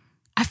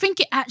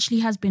it actually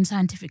has been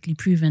scientifically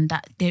proven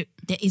that there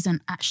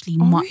isn't actually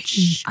much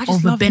really? I just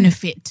of a love it.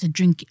 benefit to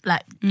drink.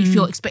 Like if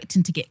you're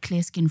expecting to get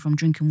clear skin from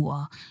drinking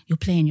water, you're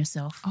playing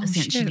yourself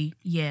essentially.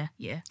 shit.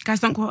 Yeah. guys,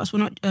 don't quote us. We're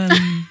not.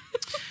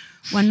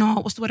 We're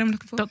not. What's the word I'm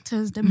looking for?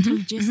 Doctors,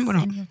 dermatologists, we're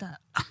not. any of that.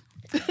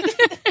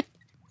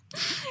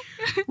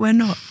 We're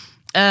not.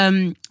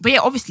 But yeah,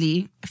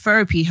 obviously,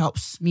 therapy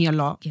helps me a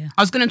lot. Yeah.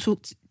 I was going to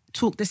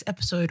talk this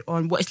episode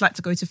on what it's like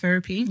to go to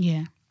therapy.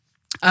 Yeah.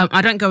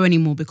 I don't go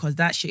anymore because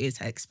that shit is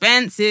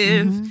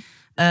expensive.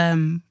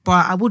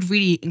 But I would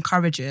really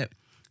encourage it.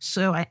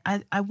 So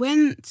I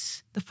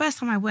went. The first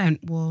time I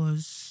went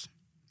was,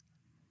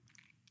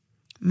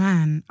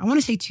 man, I want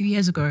to say 2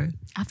 years ago.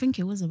 I think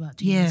it was about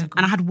 2 years Yeah, ago.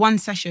 and I had one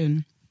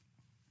session,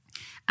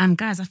 and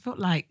guys, I felt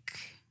like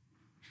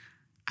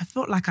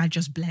I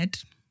just bled.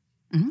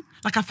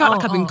 Like I felt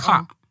like I'd been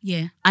cut,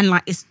 Yeah. and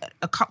like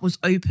a cut was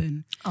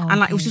open, Oh, and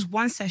like it was okay. just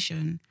one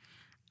session,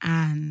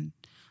 and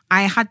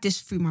I had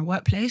this through my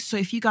workplace. So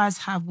if you guys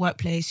have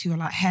workplace who are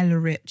like hella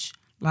rich,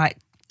 like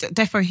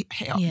definitely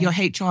your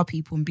HR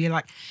people and be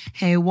like,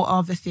 hey, what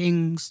are the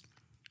things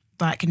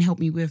that can help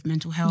me with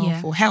mental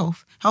health or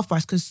health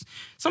wise? Because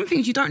some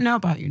things you don't know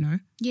about, you know.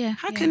 Yeah.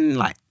 How can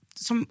like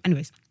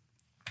anyways.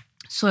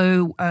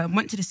 So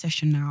went to the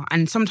session now,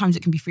 and sometimes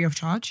it can be free of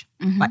charge,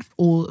 like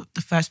all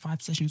the first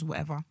 5 sessions or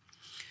whatever.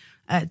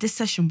 This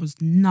session was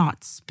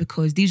nuts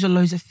because these are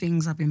loads of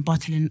things I've been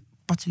bottling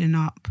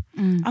up.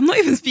 I'm not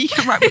even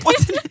speaking right.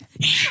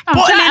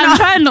 I'm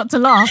trying not to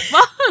laugh.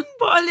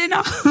 Bottling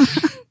up.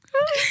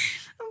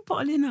 I'm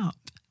bottling up.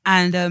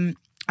 And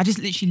I just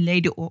literally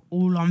laid it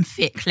all on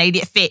thick. Laid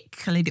it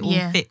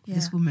all thick,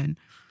 this woman.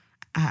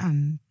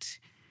 And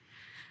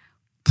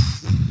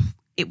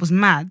it was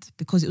mad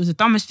because it was the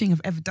dumbest thing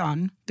I've ever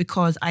done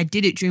because I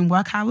did it during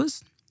work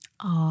hours.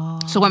 Oh.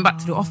 So I went back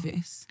to the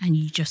office. And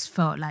you just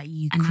felt like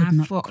you And could I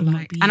not, felt could not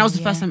like, be. and that was the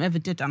yeah. first time I ever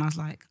did that. And I was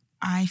like,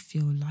 I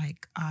feel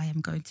like I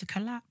am going to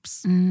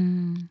collapse.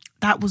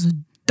 That was a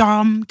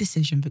dumb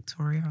decision,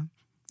 Victoria.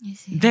 You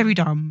see. Very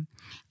dumb.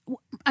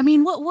 I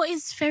mean, what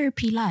is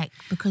therapy like?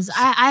 Because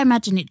I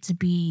imagine it to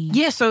be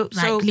So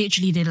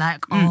literally they're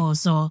like, oh,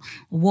 so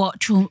what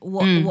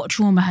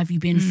trauma have you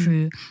been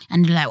through?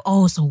 And they're like,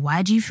 oh, so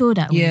why do you feel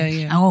that way?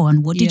 Yeah. Oh,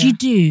 and what did you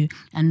do?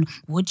 And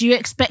what do you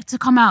expect to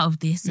come out of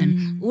this?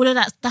 And all of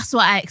that. That's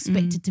what I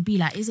expected to be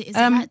like. Is it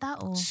like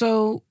that? Or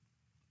So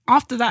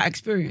after that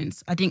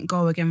experience, I didn't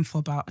go again for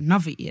about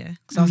another year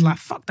because I was like,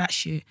 fuck that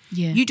shit.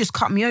 Yeah. You just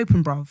cut me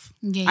open, bruv.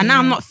 Yeah, and now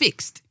I'm yeah. not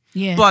fixed.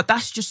 Yeah. But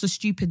that's just a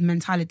stupid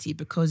mentality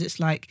because it's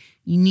like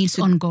you need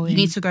to ongoing. You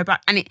need to go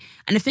back. And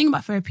the thing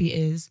about therapy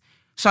is,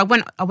 so I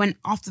went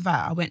after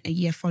that, I went a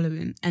year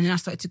following, and then I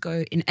started to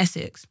go in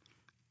Essex.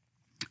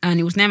 And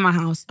it was near my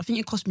house. I think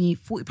it cost me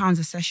 £40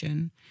 a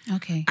session.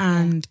 okay.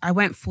 And I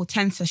went for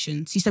 10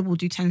 sessions. He said we'll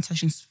do 10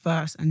 sessions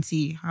first and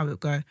see how it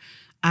go.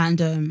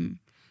 And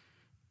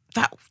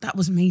that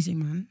was amazing,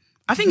 man.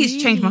 I think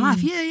it's changed my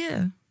life.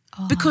 Yeah.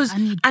 Oh, Because I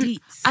need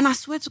deets. and I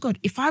swear to God,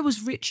 if I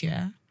was rich,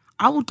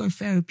 I would go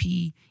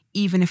therapy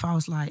even if I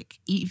was like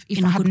if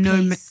In I a had good no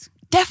place.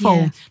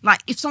 defo. Yeah.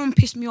 Like if someone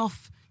pissed me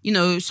off,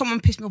 someone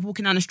pissed me off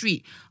walking down the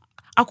street,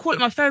 I'll call it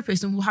my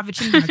therapist and we'll have a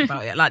chin wag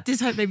about it. Like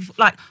this hurt maybe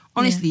like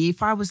honestly,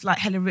 if I was like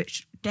hella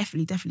rich,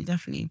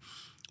 definitely.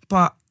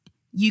 But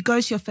you go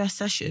to your first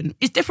session,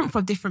 it's different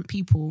for different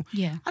people.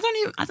 Yeah. I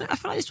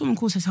feel like this woman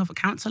calls herself a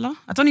counsellor.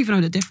 I don't even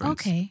know the difference.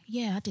 Okay.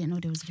 Yeah, I didn't know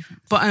there was a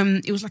difference. But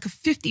it was like a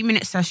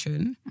 50-minute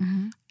session,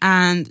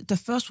 and the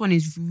first one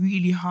is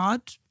really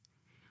hard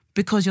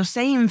because you're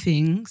saying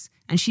things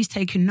and she's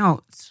taking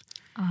notes,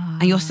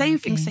 and you're saying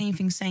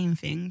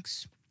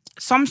things.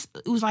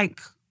 It was like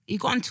it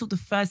got until the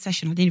third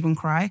session. I didn't even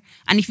cry,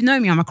 and if you know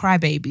me, I'm a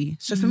crybaby.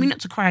 So for me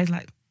not to cry is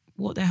like,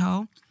 what the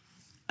hell?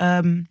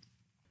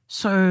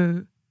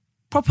 So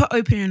proper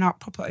opening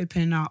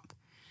up.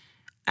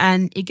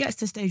 And it gets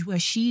to the stage where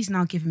she's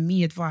now giving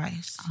me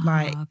advice.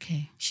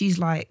 Okay. She's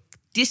like,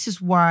 this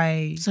is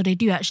why. So they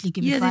do actually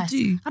give Yeah, they advice.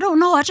 do. I don't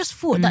know. I just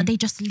thought that they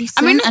just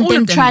listen not and all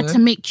then of them, try though. to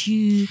make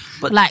you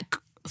But- like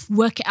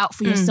work it out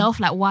for yourself,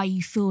 like why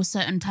you feel a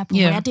certain type of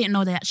way. Yeah. I didn't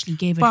know they actually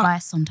gave But-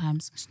 advice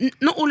sometimes.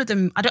 Not all of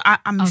them.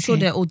 I'm sure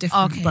Okay. they're all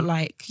different. Okay. But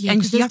like, Yeah, and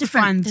because you have to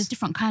find. there's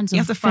different kinds You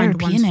of have to find the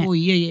therapy, ones innit? for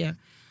you.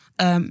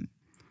 Yeah.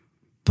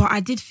 But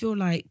I did feel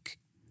like,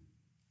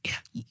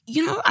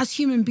 as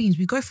human beings,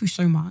 we go through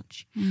so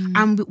much,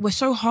 and we're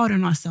so hard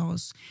on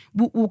ourselves.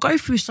 We'll go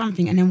through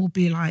something, and then we'll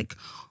be like,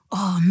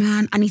 "Oh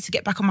man, I need to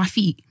get back on my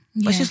feet."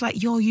 But it's Yeah. just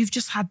like, you've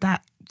just had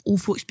that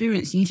awful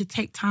experience, you need to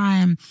take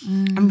time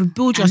and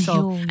rebuild And yourself.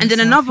 heal And then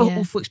yourself, another yeah.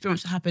 awful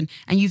experience will happen,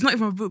 and you've not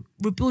even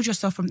rebuild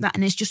yourself from that.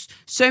 And it's just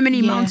so many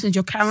Yeah. mountains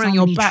you're carrying So on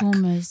your many back.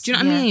 traumas, Do you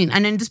know what I yeah. mean?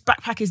 And then this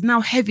backpack is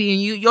now heavy,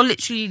 and you're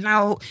literally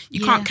now you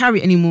Yeah. can't carry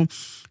it anymore.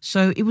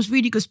 So it was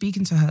really good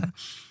speaking to her.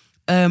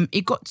 When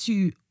it got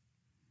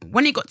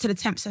to the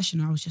 10th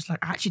session, I was just like,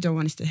 I actually don't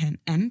want this to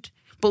end.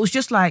 But it was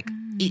just like,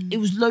 it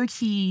was low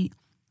key.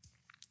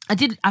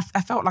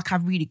 I felt like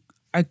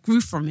I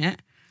grew from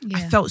it. Yeah.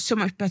 I felt so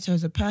much better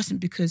as a person,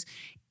 because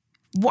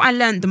what I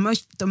learned, the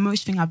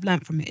most thing I've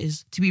learned from it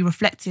is to be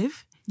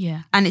reflective.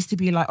 Yeah. And it's to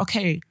be like,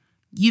 okay,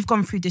 you've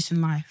gone through this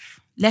in life.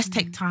 Let's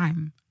take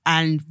time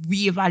and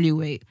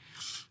reevaluate.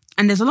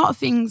 And there's a lot of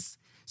things.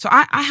 So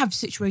I have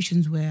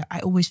situations where I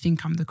always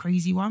think I'm the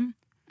crazy one.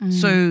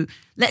 So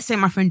let's say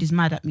my friend is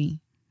mad at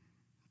me,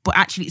 but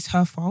actually it's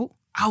her fault.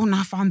 I will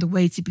now find a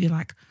way to be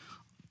like,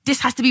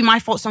 this has to be my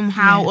fault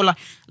somehow. Yeah. Or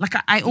like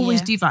I always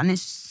Yeah. do that. And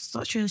it's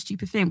such a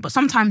stupid thing. But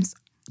sometimes,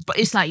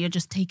 It's like you're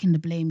just taking the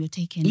blame. You're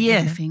taking Yeah.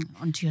 everything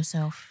onto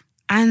yourself.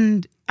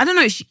 and I don't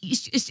know,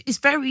 it's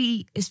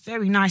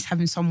very nice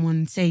having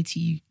someone say to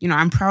you, you know,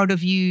 I'm proud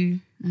of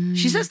you.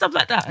 She said stuff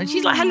like that. And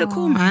she's like, hello,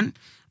 cool, man.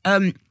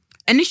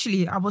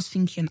 Initially, I was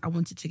thinking I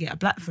wanted to get a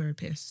black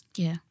therapist.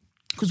 Yeah.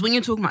 Because when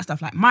you're talking about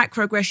stuff like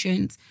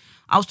microaggressions,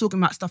 I was talking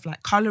about stuff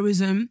like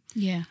colorism.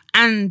 Yeah.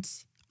 And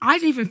I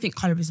didn't even think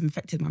colorism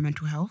affected my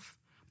mental health.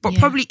 But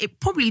Yeah. it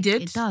probably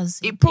did. It does.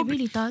 It It probably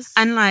really does.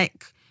 And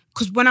like,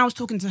 because when I was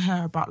talking to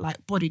her about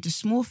like body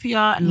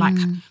dysmorphia and like,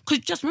 because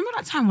just remember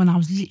that time when I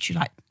was literally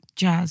like,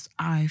 Jazz,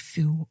 I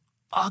feel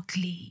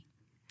ugly.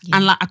 Yeah.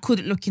 And like, I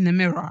couldn't look in the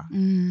mirror.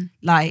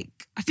 Like,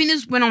 I think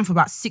this went on for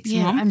about 6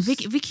 Yeah, months. and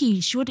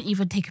Vicky, she wouldn't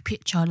even take a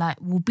picture. Like,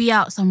 we'll be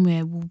out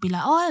somewhere, we'll be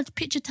like, oh, it's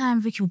picture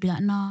time. Vicky will be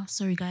like, nah,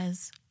 sorry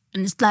guys.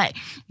 And it's like,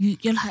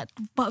 you're like,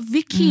 but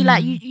Vicky,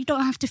 like, you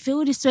don't have to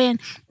feel this way.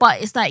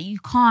 But it's like, you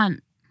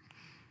can't.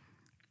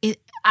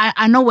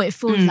 I know what it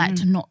feels like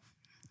to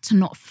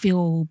not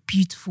feel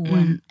beautiful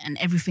and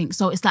everything.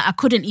 So it's like, I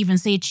couldn't even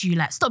say to you,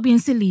 like, stop being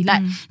silly.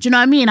 Like, do you know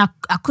what I mean? I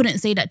couldn't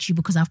say that to you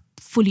because I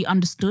fully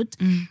understood.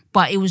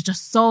 But it was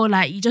just so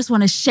like, you just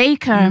want to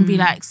shake her and be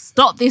like,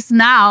 stop this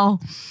now.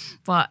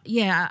 But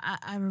yeah,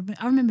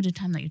 I remember the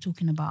time that you're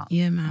talking about.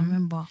 Yeah, man. I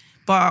remember.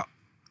 But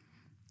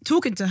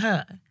talking to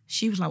her,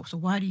 she was like, so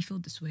why do you feel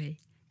this way?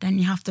 Then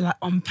you have to like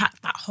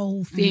unpack that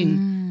whole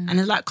thing. And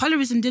it's like,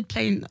 colorism did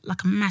play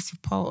like a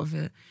massive part of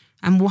it.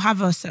 And we'll have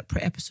a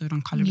separate episode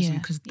on colorism, Yeah,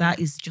 because that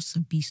is just a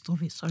beast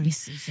of it. Sorry.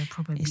 This is a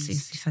proper beast.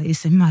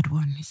 It's a mad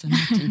one. It's a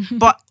mad thing.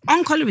 But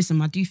on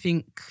colorism, I do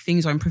think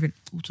things are improving.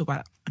 We'll talk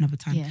about that another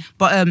time. Yeah.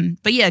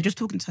 But yeah, just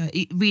talking to her,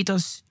 it really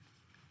does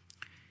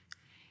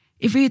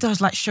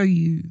like show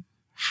you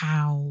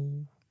how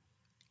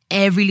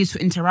every little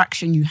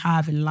interaction you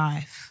have in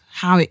life,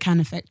 how it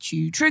can affect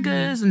you,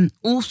 triggers and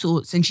all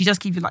sorts. And she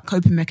just gives you like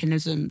coping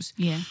mechanisms.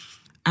 Yeah.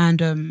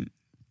 And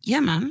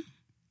yeah, man,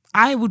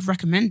 I would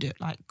recommend it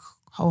like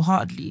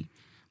wholeheartedly.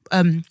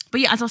 But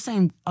yeah, as I was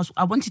saying,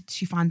 I wanted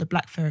to find a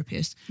black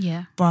therapist.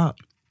 Yeah. But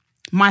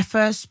my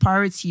first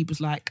priority was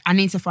like, I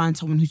need to find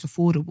someone who's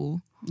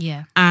affordable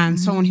Yeah. and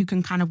someone who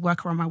can kind of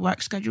work around my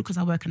work schedule, because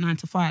I work a 9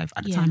 to 5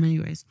 at the Yeah. time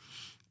anyways.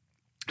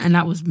 And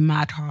that was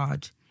mad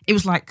hard. It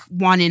was like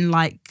one in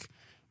like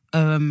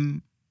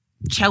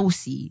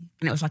Chelsea,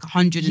 and it was like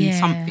 100 and Yeah,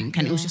 something.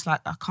 And it was yeah. just like,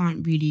 I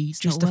can't really not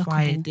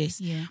justify workable. this.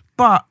 Yeah.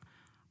 But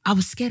I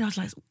was scared. I was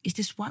like, is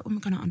this white woman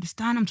going to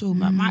understand? I'm talking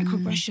about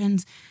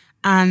microaggressions.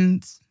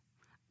 And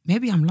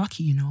maybe I'm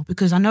lucky, you know,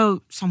 because I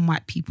know some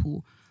white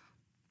people,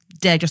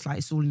 they're just like,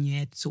 it's all in your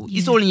head. So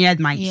it's all in your head,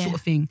 mate, Yeah. sort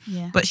of thing.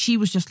 Yeah. But she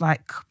was just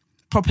like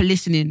proper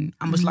listening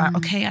and was like,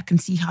 okay, I can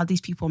see how these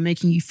people are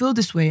making you feel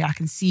this way. I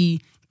can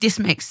see this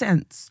makes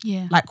sense.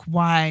 Yeah. Like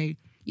why,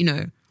 you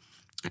know,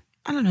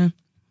 I don't know.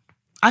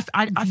 I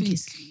think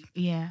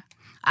yeah.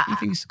 I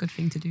think it's a good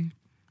thing to do.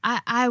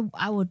 I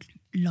would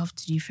love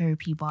to do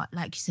therapy, but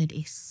like you said,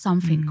 it's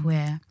something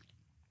where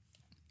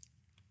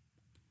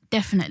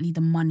definitely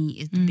the money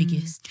is the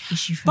biggest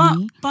issue for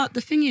me. But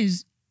the thing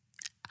is,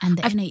 And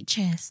the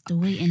NHS, the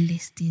waiting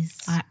list is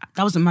that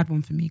was a mad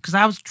one for me, because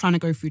I was trying to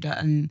go through that.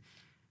 And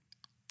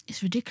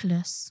it's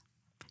ridiculous.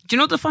 do you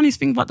know what the funniest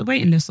thing about the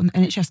waiting list on the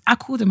NHS? I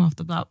called them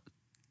after about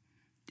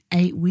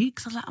 8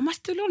 weeks. I was like, am I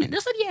still on it? They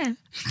said, yeah.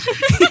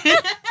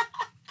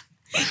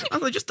 I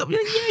was like, just stop. Yeah,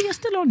 you're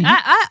still on it.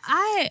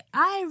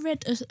 I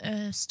read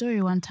a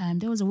story one time.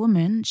 There was a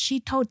woman, she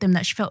told them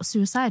that she felt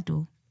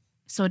suicidal.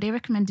 So they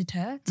recommended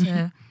her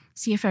to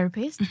see a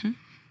therapist.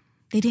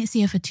 They didn't see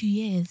her for 2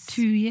 years.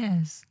 2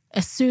 years.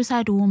 A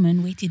suicidal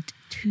woman waited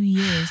 2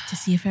 years to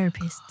see a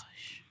therapist.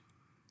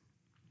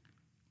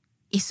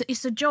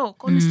 It's a joke,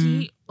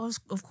 honestly.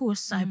 Of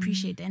course, I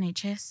appreciate the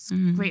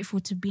NHS. Grateful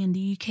to be in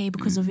the UK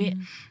because of it.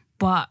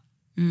 But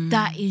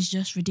that is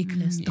just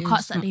ridiculous. The It's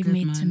cuts that not they've good,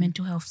 made to man.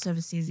 mental health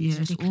services Yeah, is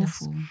it's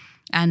ridiculous. awful.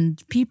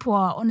 And people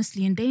are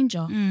honestly in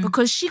danger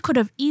because she could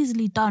have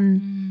easily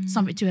done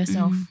something to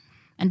herself.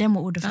 And then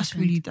what would have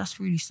happened? That's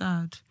really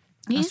sad.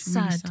 It That's is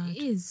really sad. It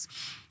is.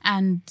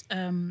 And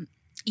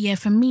yeah,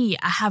 for me,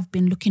 I have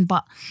been looking,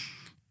 but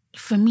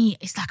for me,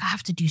 it's like I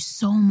have to do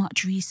so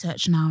much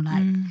research now.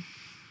 Like,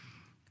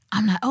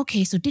 I'm like,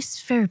 okay, so this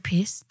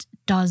therapist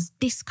does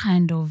this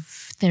kind of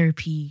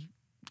therapy.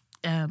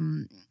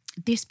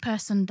 This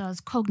person does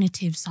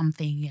cognitive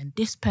something, and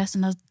this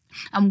person does.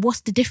 And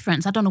what's the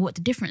difference? I don't know what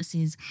the difference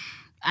is.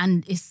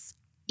 And it's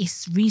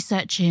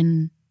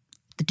researching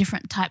the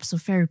different types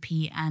of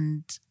therapy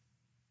and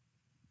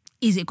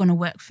is it going to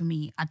work for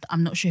me?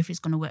 I'm not sure if it's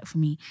going to work for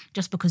me.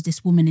 Just because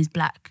this woman is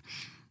black,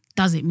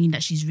 does it mean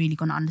that she's really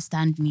going to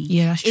understand me?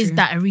 Yeah, that's true. Is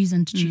that a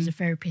reason to choose a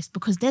therapist?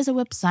 Because there's a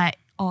website,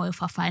 or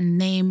if I find a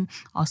name,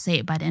 I'll say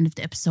it by the end of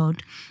the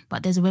episode.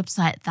 But there's a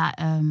website that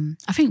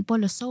I think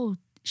Bola Soul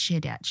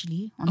shared it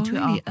actually on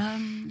Twitter.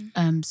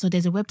 Really? So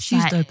there's a website.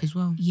 She's dope as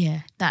well.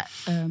 Yeah, that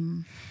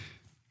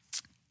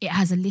it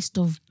has a list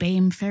of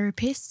BAME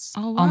therapists.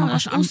 Oh wow, my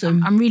that's gosh,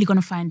 awesome. I'm really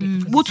gonna find it.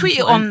 because We'll it's tweet it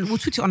important. on. We'll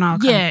tweet it on our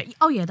account. Yeah.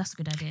 Oh yeah, that's a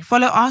good idea.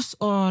 Follow us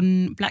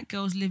on Black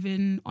Girls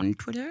Living on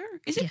Twitter.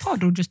 Is it Yes.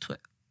 pod or just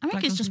Twitter? I think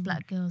Black it's Girls just Living.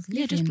 Black Girls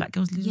Living. Yeah, just Black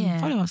Girls Living. Yeah.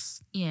 Follow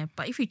us. Yeah,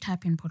 but if you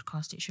type in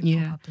podcast, it should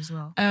Yeah. pop up as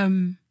well.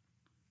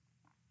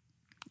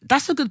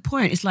 That's a good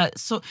point. It's like,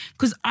 so,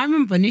 because I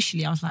remember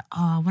initially I was like,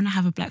 oh, I want to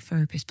have a black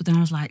therapist, but then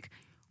I was like,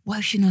 what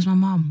if she knows my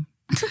mum?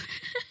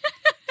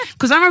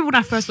 Because I remember when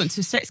I first went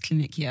to a sex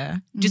clinic,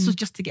 this was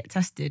just to get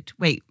tested.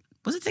 Wait,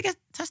 was it to get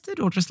tested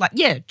or just like,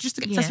 just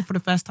to get tested for the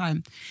first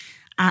time?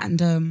 And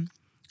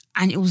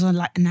it was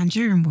like a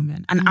Nigerian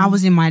woman, and I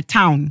was in my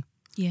town,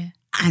 Yeah.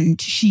 and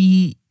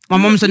my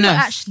mum's a You were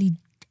nurse. actually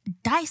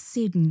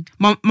dicing.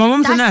 My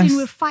mum's a nurse. Dicing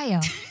with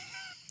fire.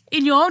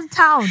 In your own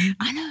town.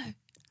 I know.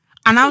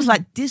 And I was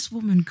like, this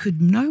woman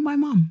could know my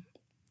mum.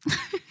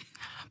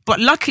 But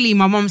luckily,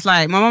 my mum's,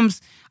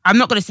 I'm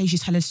not going to say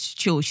she's hella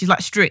chill. She's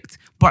like strict,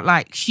 but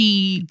like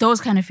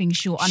Those kind of things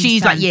she'll understand.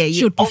 she's like, yeah.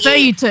 She'll prefer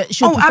you to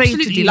she'll Oh, prefer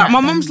absolutely. you to do Like that my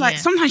than- mum's like,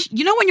 yeah. sometimes,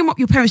 you know when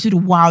your parents do the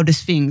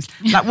wildest things?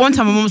 Like one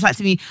time my mum was like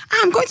to me,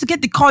 I'm going to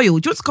get the coil.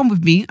 Do you want to come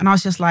with me? And I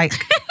was just like,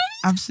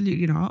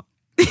 absolutely not.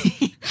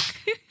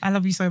 I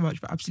love you so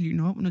much, but absolutely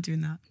not. We're not doing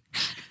that.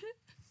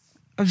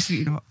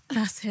 Absolutely not.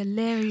 That's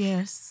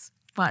hilarious.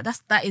 But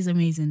that is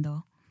amazing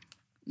though.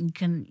 You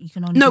can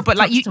only No, give but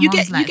like props to you mums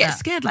get like that.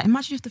 scared. Like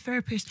imagine if the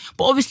therapist,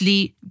 but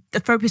obviously the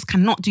therapist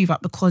cannot do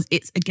that because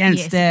it's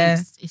against their.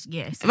 It's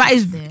That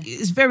is, against their-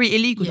 it's very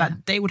illegal. Yeah.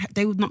 Like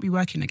they would not be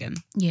working again.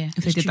 Yeah,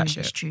 if they it's did true, that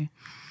shit.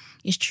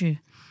 It's true.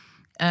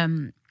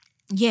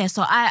 Yeah,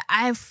 so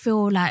I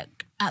feel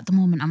like at the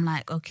moment I'm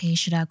like, okay,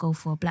 should I go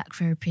for a black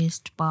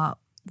therapist? But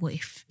what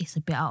if it's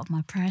a bit out of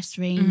my price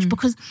range?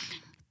 Because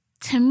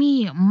to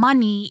me,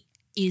 money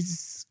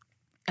is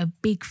a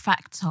big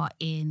factor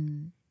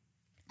in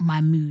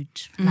my mood.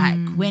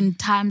 Like when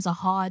times are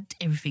hard,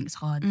 everything's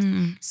hard.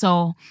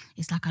 So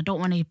it's like I don't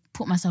want to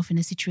put myself in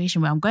a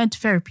situation where I'm going to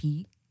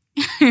therapy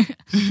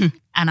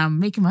and I'm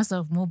making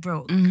myself more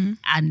broke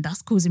and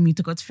that's causing me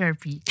to go to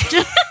therapy.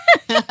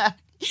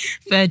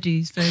 Fair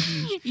dues.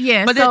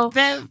 Yeah, But so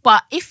they're-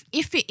 but if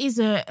it is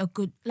a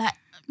good, like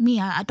me,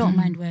 I don't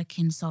mind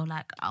working, so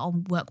like I'll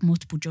work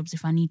multiple jobs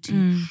if I need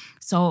to.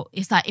 So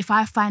it's like if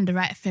I find the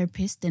right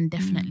therapist, then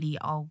definitely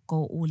I'll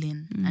go all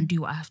in and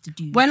do what I have to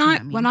do. When you know I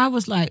what mean? when I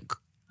was like,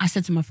 I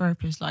said to my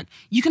therapist, like,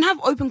 you can have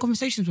open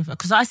conversations with her,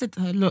 because I said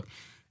to her, look,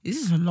 this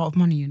is a lot of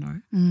money, you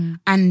know.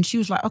 And she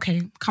was like,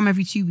 okay, come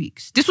every 2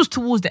 weeks. This was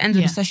towards the end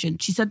of Yeah. the session.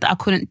 She said that I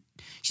couldn't.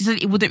 She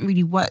said it wouldn't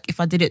really work if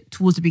I did it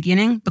towards the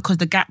beginning because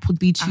the gap would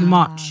be too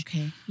much.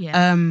 Okay,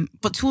 yeah.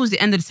 But towards the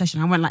end of the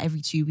session, I went like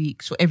every 2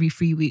 weeks or every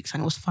 3 weeks,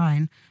 and it was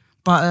fine.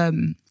 But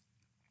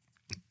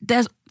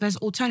there's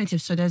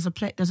alternatives. So there's a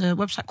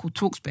website called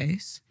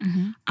Talkspace,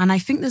 and I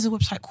think there's a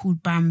website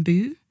called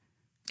Bamboo.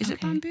 Is it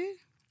Okay. Bamboo?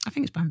 I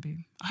think it's Bamboo.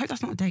 I hope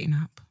that's not a dating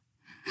app.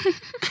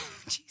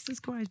 Jesus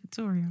Christ,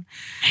 Victoria.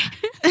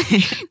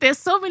 There's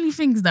so many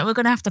things that we're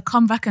gonna have to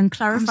come back and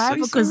clarify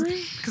because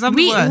I'm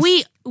the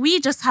worst. we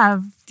just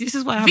have This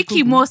is why I have Vicky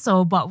Google. more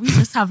so, but we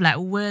just have like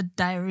word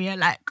diarrhea.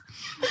 Like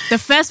the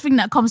first thing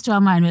that comes to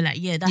our mind, we're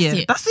like, yeah, that's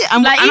it. That's it.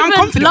 I'm Even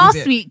confident last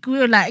with it. week, we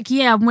were like,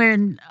 yeah, I'm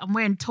wearing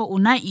total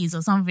 90s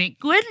or something.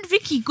 When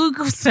Vicky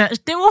Google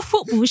searched, they were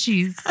football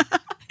shoes.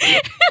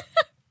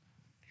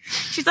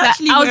 She's Like,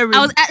 actually I wearing.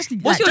 was actually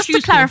What's like, your just shoes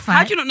to clarify. called?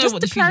 How do you not know just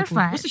what the to shoes are called?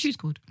 clarify, What's the shoes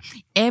called?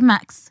 Air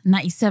Max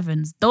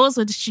 97s. Those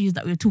were the shoes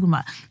that we were talking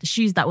about. The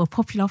shoes that were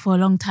popular for a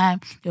long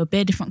time. They were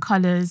bare different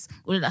colours,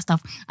 all of that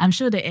stuff. I'm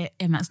sure they're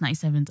Air Max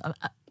 97s.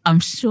 I'm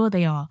sure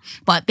they are.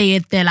 But they're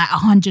like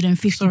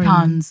 £150. Sorry,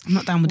 man. I'm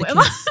not down with the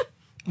Whatever. kids.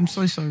 I'm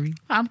so sorry.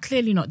 I'm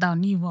clearly not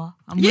down either.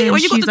 I'm Yeah, wearing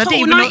when you got shoes. the I don't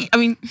total even know- 90. I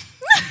mean,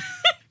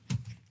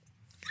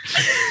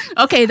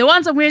 Okay, the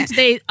ones I'm wearing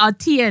today are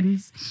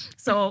TNs.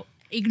 So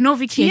ignore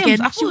Vicky TMs.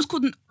 again. I thought it was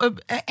called an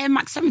Air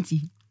Max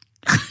 70.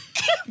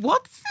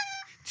 What?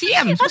 TMs.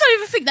 I don't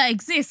even think that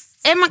exists.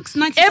 Air Max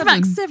 97. Air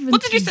Max 70.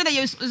 What did you say that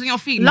was on your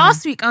feet?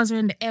 Last week I was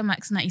wearing the Air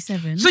Max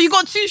 97. So you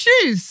got two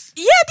shoes?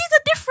 Yeah, these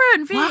are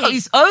different. Vic. Wow,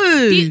 it's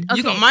old. These-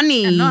 You got okay,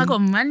 money. No, I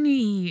got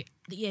money.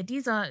 Yeah,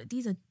 these are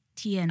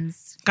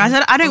TNs. Guys,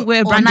 I don't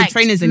wear Or branded Nike,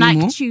 trainers anymore.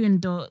 Nike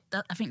tuned, or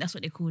I think that's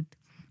what they're called.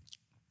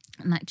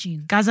 Night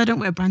tunes. Guys, I don't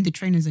wear branded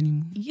trainers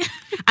anymore. Yeah.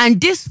 And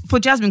this, for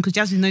Jasmine, because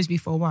Jasmine knows me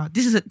for a while,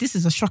 this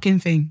is a shocking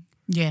thing.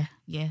 Yeah.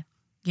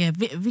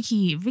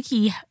 Vicky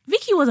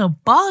was a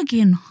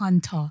bargain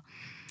hunter.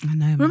 I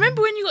know.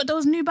 Remember when you got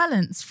those New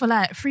Balance for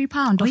like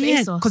 £3 off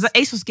ASOS? because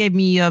ASOS gave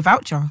me a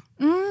voucher.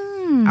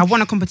 I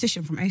won a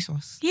competition from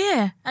ASOS.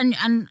 Yeah,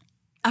 and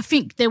I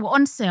think they were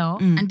on sale,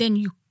 and then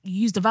you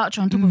used the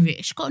voucher on top of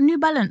it. She got a New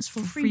Balance for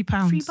 £3.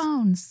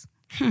 £3.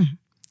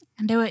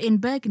 And they were in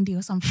burgundy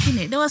or something,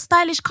 innit? They were a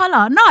stylish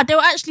colour. No, they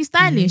were actually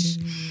stylish.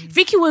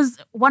 Vicky was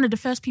one of the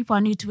first people I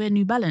knew to wear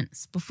New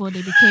Balance before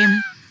they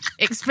became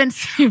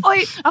expensive.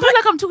 I feel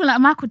like I'm talking like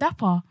Michael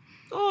Dapper.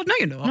 Oh, no,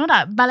 you're not. You know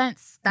that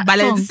Balance? That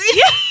Balance.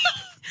 song?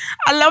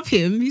 I love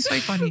him. He's so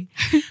funny.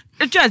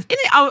 Jazz,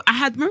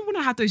 remember when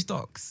I had those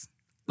docs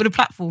with the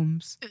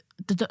platforms?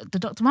 The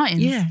Dr.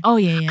 Martens? Yeah. Oh,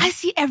 yeah. I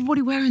see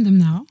everybody wearing them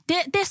now.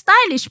 They're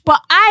stylish,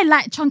 but I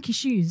like chunky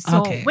shoes.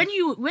 So Okay. when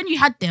you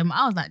had them,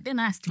 I was like, they're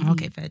nice to me.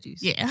 Okay, fair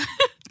dues. Yeah.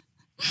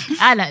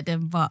 I like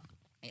them, but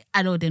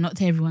I know they're not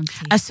to everyone's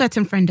taste. A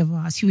certain friend of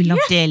ours who we love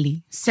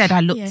dearly said I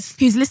looked... Yeah.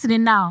 Who's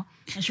listening now,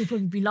 and she'll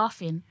probably be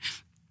laughing.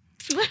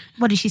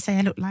 What did she say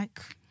I look like?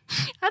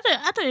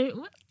 I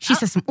don't. She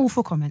said some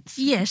awful comments.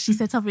 Yeah, she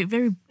said something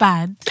very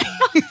bad.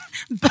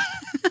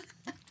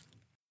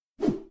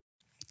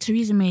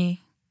 Theresa May,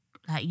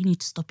 like, you need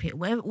to stop it.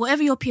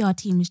 Whatever your PR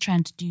team is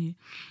trying to do,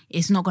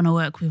 it's not going to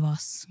work with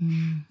us.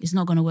 It's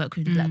not going to work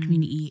with the black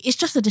community. It's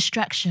just a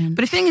distraction.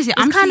 But the thing is,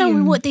 it's kind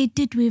of what they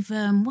did with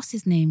what's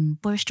his name,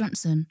 Boris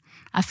Johnson.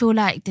 I feel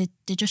like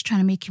they're just trying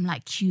to make him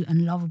like cute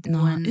and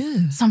lovable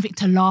and something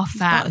to laugh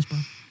at.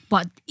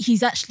 But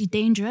he's actually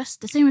dangerous.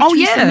 The same with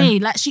Theresa May.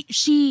 Like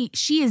she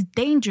is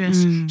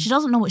dangerous. She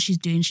doesn't know what she's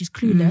doing. She's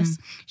clueless.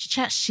 She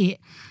chats shit.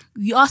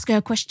 You ask her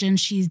a question,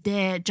 she's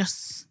there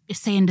just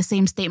saying the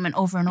same statement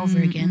over and over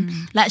again.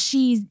 Like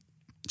she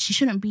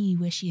shouldn't be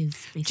where she is.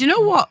 Basically. Do you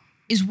know what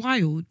is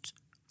wild?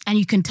 And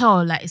you can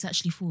tell like it's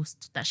actually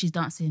forced that she's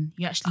dancing.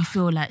 You actually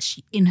feel like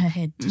she in her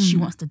head she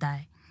wants to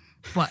die,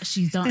 but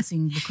she's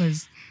dancing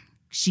because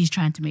she's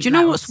trying to make. Do you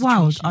know what's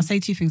wild? I'll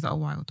say two things that are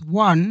wild.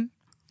 One,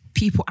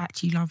 people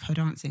actually love her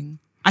dancing.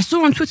 I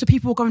saw on Twitter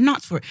people were going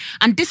nuts for it.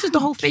 And this is the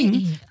whole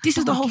thing. This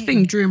is the whole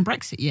thing during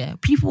Brexit, yeah.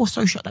 People were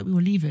so shocked that we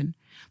were leaving.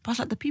 But I was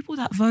like, the people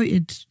that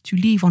voted to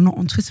leave are not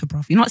on Twitter,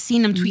 bruv. You're not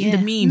seeing them tweeting the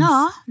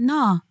memes.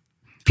 No.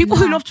 People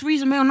who love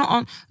Theresa May are not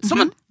on...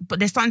 But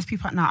they're starting to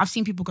peep out now. I've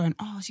seen people going,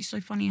 oh, she's so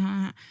funny.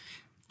 Huh?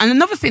 And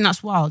another thing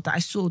that's wild that I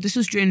saw, this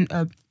was during...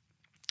 to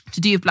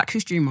do with Black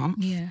History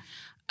Month. Yeah.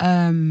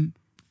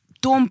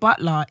 Dawn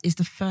Butler is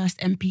the first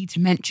MP to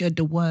mention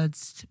the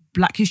words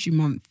Black History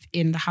Month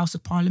in the House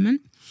of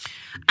Parliament.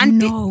 And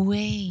no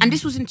way. And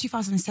this was in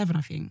 2007,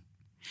 I think.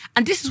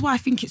 And this is why I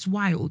think it's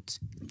wild.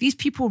 These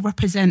people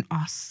represent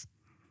us.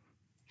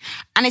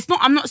 And it's not,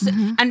 I'm not,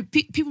 and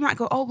people might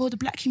go, oh, well, the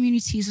black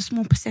community is a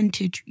small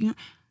percentage, you know,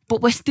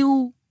 but we're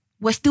still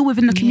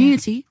within the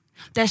community.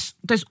 There's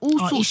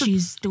all our sorts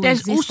issues of, still there's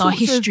exist, all our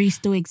sorts history of,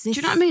 still exists.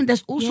 Do you know what I mean?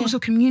 There's all sorts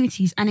of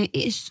communities, and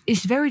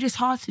it's very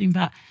disheartening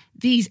that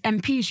these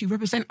MPs who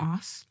represent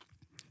us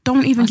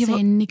don't even give up.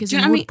 Niggas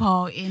in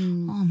Woodpile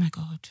in oh my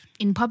God,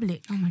 in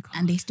public. Oh my God,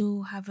 and they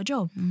still have a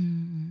job.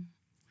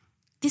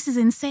 This is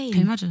insane. Can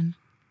you imagine?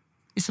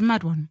 It's a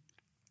mad one.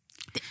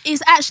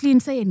 It's actually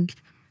insane.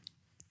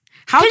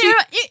 How Can do you?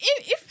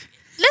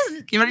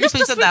 Let's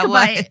just think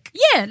about it.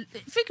 Yeah,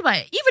 think about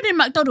it. Even in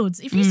McDonald's,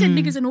 if you said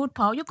niggas in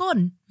Woodpile, you're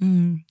gone.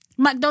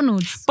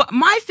 McDonald's. But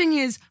my thing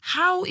is,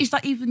 how is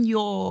that even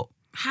your?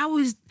 How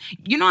is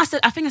I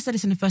think I said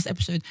this in the first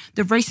episode.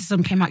 The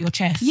racism came out your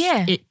chest.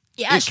 Yeah, it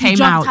actually came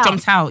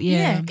jumped out.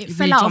 Yeah, it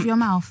fell out of your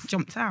mouth.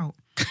 Jumped out.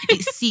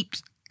 It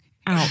seeped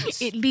out.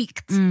 It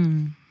leaked.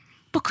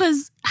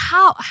 Because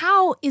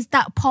how is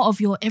that part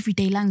of your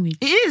everyday language?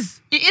 It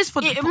is. It is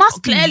for it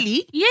must be.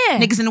 Clearly. Yeah.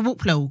 Niggas in the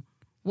walk flow.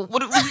 What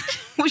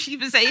was she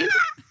even saying?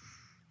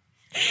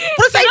 What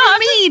does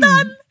that even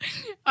mean?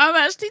 I'm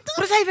actually done.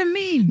 What does that even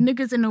mean?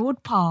 Niggas in the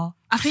woodpile.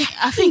 I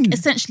think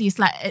essentially it's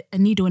like a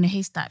needle in a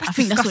haystack. That's I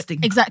think disgusting.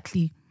 That's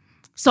exactly.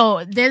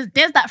 So there's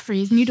that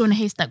phrase, needle in a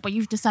haystack, but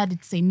you've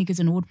decided to say niggas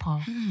in the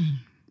woodpile.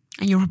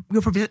 And you're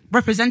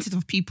representative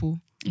of people.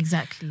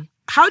 Exactly.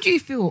 How do you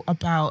feel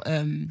about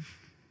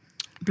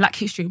Black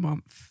History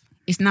Month?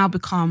 It's now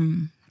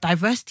become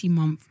Diversity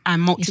Month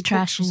and multicultural. It's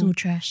trash. It's all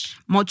trash.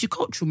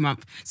 Multicultural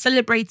Month,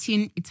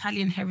 celebrating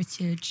Italian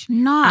heritage.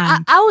 No,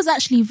 I was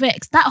actually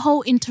vexed. That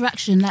whole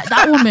interaction, like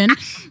that woman.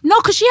 No,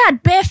 because she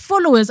had bare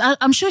followers.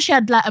 I'm sure she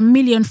had like 1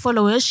 million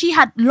followers. She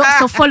had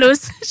lots of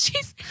followers.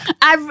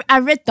 I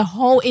read the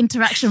whole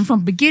interaction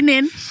from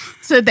beginning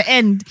to the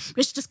end,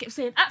 where she just kept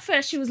saying. At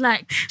first, she was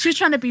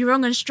trying to be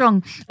wrong and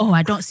strong. Oh,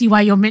 I don't see why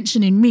you're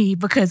mentioning me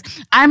because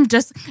I'm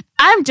just.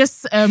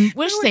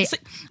 What should I say?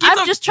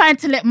 I'm just trying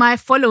to let my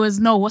followers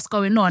know what's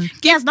going on.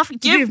 It has nothing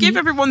to do with me. Give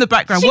everyone the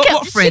background.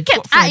 What thread? She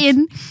kept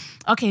adding.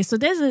 Okay, so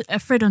there's a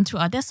thread on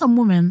Twitter. There's some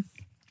woman.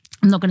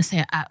 I'm not going to say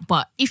it at,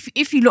 but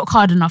if you look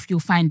hard enough, you'll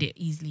find it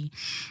easily.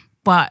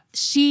 But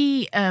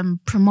she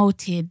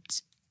promoted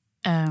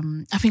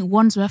I think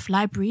Wandsworth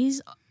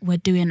Libraries were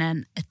doing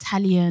an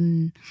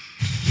Italian,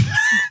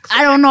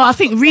 I don't know, I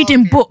think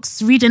reading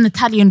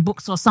Italian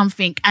books or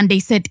something, and they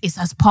said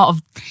it's part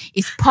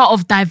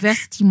of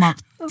Diversity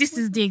Month. This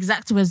is the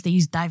exact words they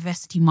use,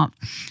 Diversity Month.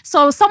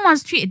 So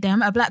someone's tweeted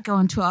them, a black girl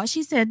on Twitter.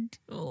 She said,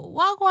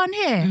 "What go on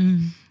here?"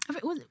 I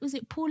think was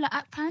it Paula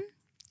Akpan?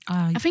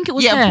 I think it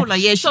was her. Paula.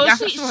 Yeah, so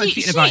she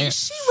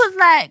was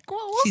like,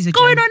 "What's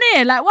going on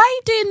here? Like, why are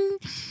you doing?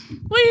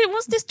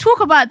 What's this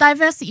talk about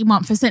Diversity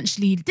Month?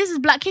 Essentially, this is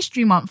Black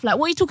History Month. Like,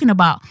 what are you talking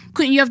about?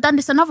 Couldn't you have done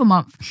this another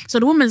month?" So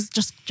the woman's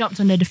just jumped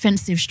on the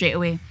defensive straight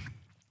away.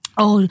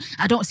 Oh,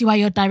 I don't see why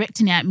you're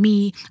directing it at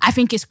me. I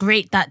think it's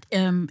great that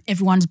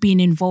everyone's being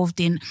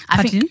involved in.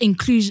 I think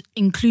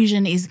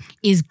inclusion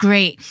is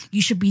great.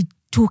 You should be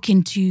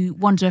talking to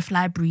Wandsworth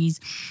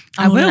Libraries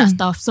and all that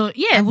stuff. So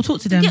yeah, I will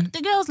talk to them.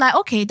 The girl's like,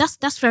 okay,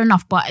 that's fair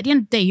enough, but at the end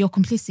of the day, you're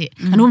complicit.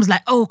 And the woman's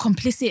like, oh,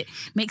 complicit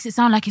makes it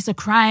sound like it's a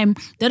crime.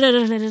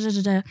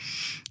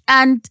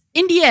 And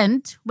in the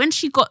end, when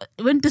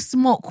the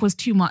smoke was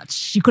too much,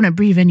 she couldn't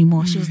breathe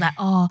anymore. She was like,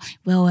 oh,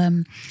 well,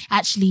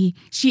 actually,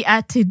 she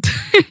acted.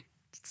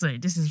 Sorry,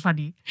 this is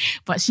funny,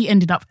 but she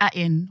ended up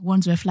atting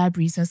Wandsworth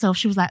Libraries herself.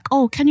 She was like,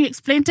 oh, can you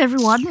explain to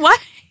everyone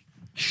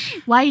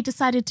why you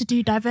decided to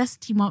do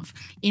Diversity Month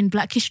in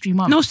Black History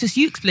Month? No, sis,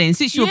 you explain,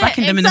 since you're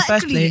backing them in the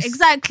first place.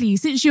 Exactly,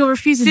 since you're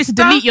refusing to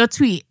delete your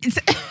tweet. Do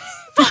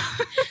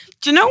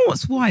you know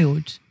what's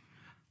wild?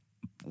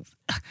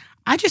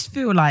 I just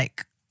feel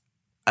like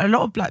a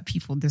lot of black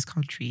people in this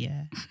country,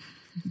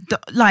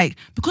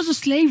 because of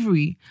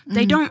slavery,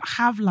 they don't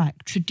have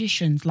like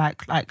traditions,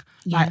 like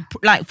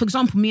for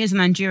example, me as a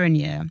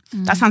Nigerian,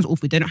 that sounds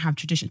awful. They don't have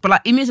traditions, but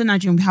like me as a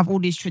Nigerian, we have all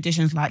these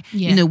traditions, like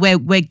you know, we're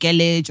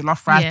Gelage,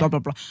 Olafras, blah blah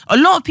blah. A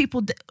lot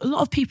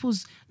of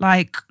people's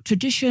like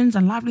traditions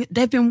and livelihood,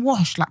 they've been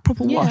washed, like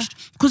proper washed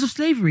because of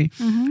slavery.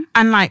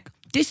 And like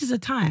this is a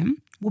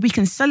time where we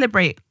can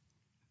celebrate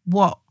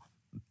what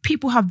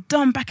people have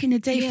done back in the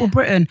day for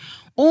Britain.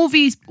 All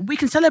these, we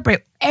can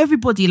celebrate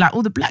everybody, like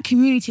all the black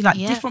community, like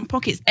different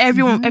pockets,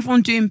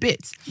 everyone doing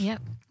bits.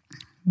 Yep.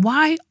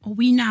 Why are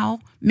we now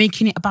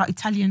making it about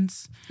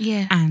Italians?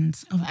 Yeah. And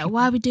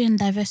why are we doing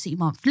Diversity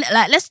Month?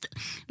 Like,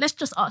 let's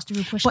just ask the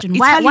real question.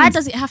 Why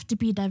does it have to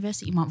be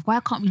Diversity Month? Why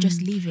can't we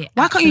just leave it?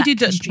 Why can't you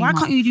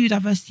do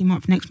Diversity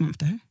Month next month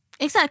though?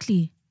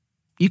 Exactly.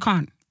 You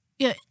can't.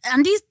 Yeah,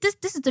 and this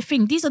is the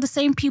thing. These are the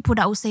same people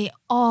that will say,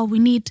 "Oh, we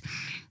need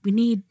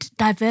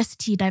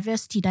diversity."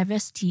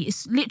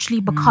 It's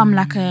literally become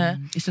like a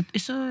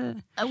what's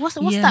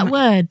that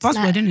word?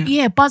 Buzzword, isn't it?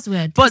 Yeah,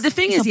 buzzword. But the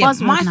thing is,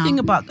 thing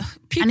about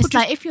people, and it's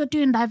like if you're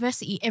doing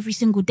diversity every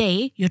single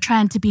day, you're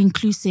trying to be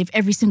inclusive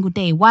every single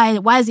day. Why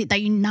is it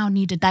that you now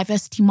need a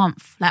diversity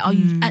month? Like, are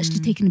you actually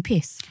taking a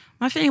piss?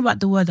 My thing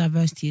about the word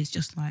diversity is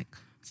just like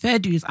fair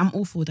dues. I'm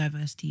all for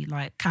diversity,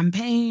 like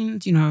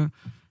campaigns, you know,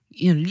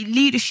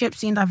 leadership,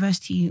 seeing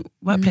diversity,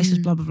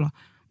 workplaces, blah, blah, blah.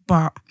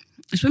 But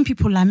it's when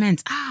people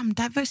lament,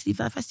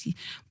 diversity.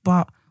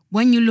 But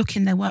when you look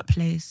in their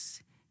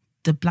workplace,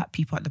 the black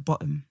people at the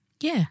bottom.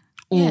 Yeah.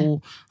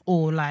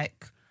 Or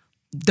like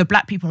the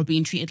black people are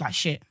being treated like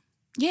shit.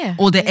 Yeah.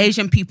 Or the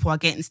Asian people are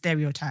getting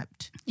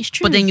stereotyped. It's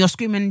true. But then you're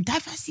screaming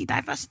diversity,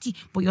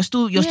 but you're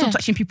still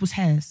touching people's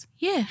hairs.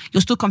 Yeah.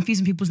 You're still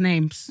confusing people's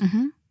names.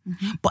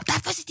 But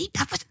diversity.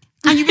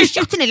 And you be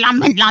shouting it,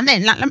 lament, and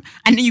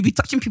then you be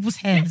touching people's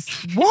hairs.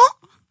 What?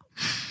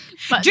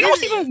 But do you know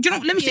what's even?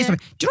 Let me say something.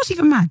 Do you know what's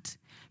even mad?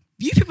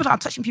 You people that are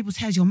touching people's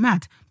hairs, you're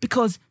mad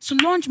because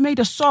Solange made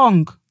a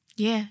song.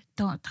 Yeah,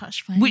 don't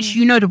touch my which hair.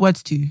 You know the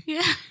words to.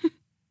 Yeah.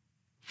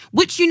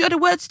 Which you know the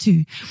words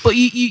to, but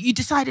you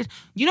decided,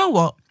 you know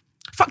what?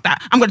 Fuck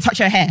that. I'm going to touch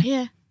her hair.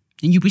 Yeah.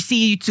 And you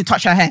proceed to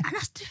touch her hair. And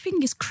that's the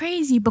thing, is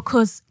crazy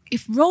because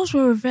if roles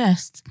were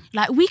reversed,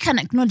 like we can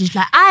acknowledge,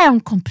 like I am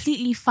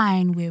completely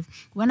fine with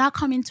when I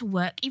come into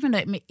work, even though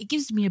it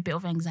gives me a bit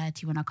of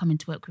anxiety when I come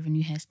into work with a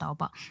new hairstyle,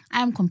 but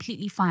I am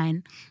completely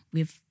fine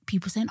with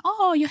people saying,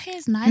 oh, your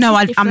hair's nice. No,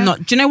 I'm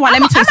not. Do you know what?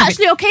 Let me tell you something. I'm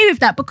actually okay with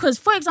that because,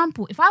 for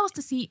example, if I was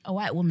to see a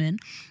white woman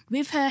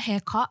with her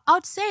haircut, I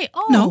would say,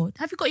 oh, no.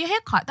 Have you got your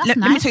haircut? That's nice.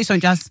 Let me tell you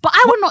something, Jazz. But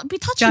I would not be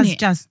touching it.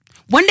 Jazz.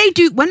 When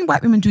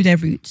white women do their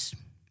roots,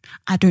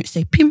 I don't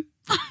say pim.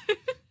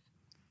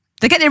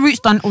 They get their roots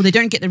done or they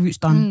don't get their roots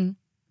done.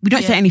 We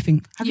don't say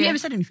anything. Have you ever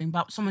said anything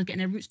about someone getting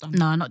their roots done?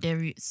 No, not their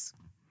roots.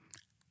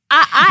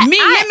 I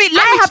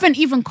haven't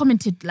even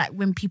commented like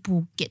when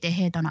people get their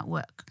hair done at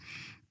work.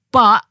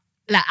 But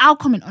like I'll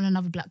comment on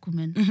another black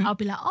woman. I'll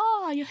be like,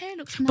 oh, your hair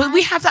looks nice. But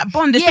we have that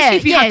bond. Especially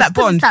if you have that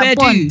bond. Fair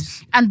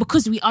dues. And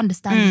because we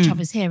understand each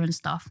other's hair and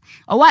stuff.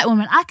 A white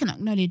woman, I can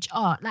acknowledge,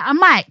 like I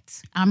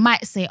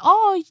might say,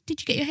 oh,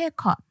 did you get your hair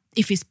cut?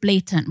 If it's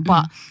blatant.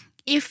 But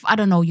if, I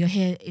don't know, your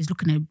hair is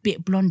looking a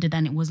bit blonder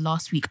than it was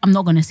last week, I'm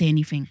not going to say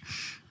anything.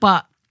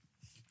 But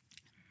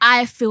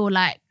I feel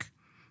like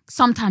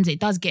sometimes it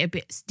does get a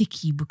bit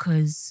sticky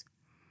because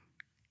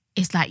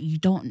it's like you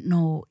don't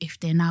know if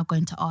they're now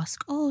going to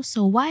ask, oh,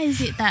 so why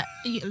is it that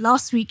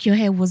last week your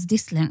hair was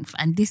this length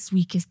and this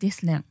week is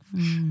this length?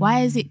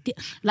 Why is it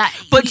like?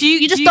 But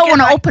you just don't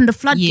want to open the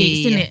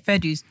floodgates, innit? Fair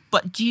dues.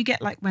 But do you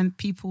get like when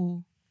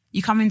people,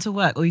 you come into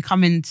work or you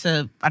come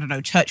into, I don't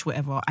know, church,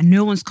 whatever, and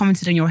no one's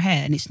commented on your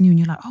hair and it's new and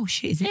you're like, oh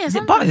shit, is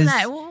it butters?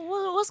 Like,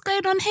 what's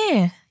going on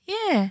here?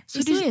 Yeah,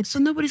 it's weird. So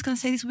nobody's gonna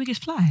say this wig is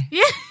fly.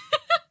 Yeah.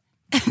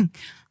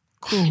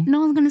 Cool. No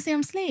one's gonna say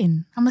I'm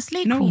slaying. I'm a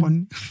slay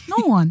queen.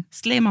 No one.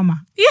 Slay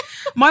mama. Yeah.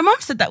 My mum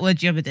said that word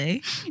the other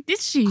day. Did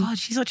she? God,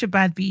 she's such a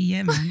bad bee,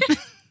 yeah, man.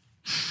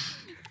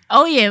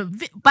 Oh yeah.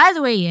 By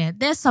the way, yeah,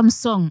 there's some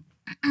song.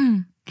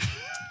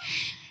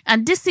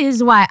 And this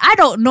is why I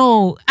don't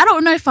know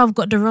if I've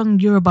got the wrong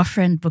Yoruba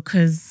friend,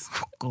 because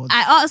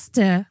I asked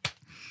her,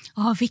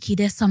 oh Vicky,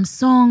 there's some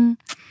song.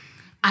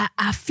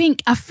 I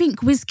think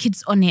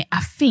Wizkid's on it.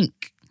 I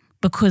think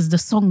because the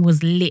song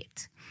was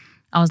lit.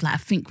 I was like, I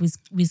think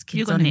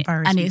Wizkid's on it.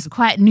 And it's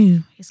quite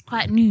new. It's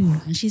quite new.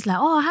 And she's like,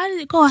 oh, how did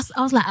it go?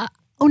 I was like,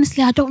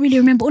 honestly, I don't really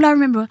remember. All I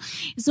remember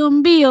is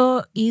zombie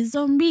or is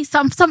zombie,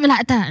 something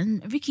like that.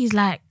 And Vicky's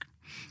like,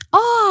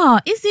 oh,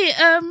 is it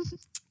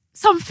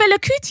some Fela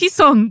Kuti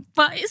song?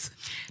 But it's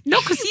no,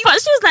 but she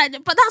was like,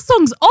 but that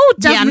song's old,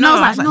 Jasmine. Yeah,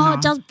 I was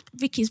like, no,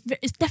 Vicky,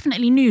 it's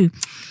definitely new.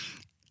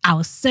 I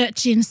was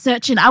searching.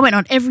 I went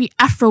on every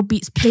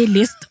Afrobeats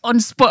playlist on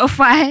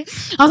Spotify.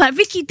 I was like,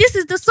 Vicky, this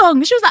is the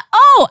song. She was like,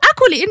 oh, I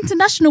call it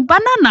International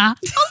Banana. I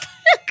was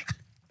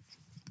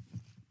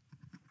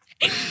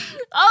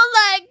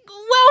like,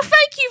 well,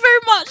 thank you very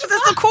much.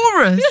 That's the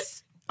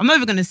chorus. I'm not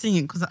even going to sing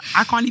it because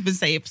I can't even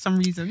say it for some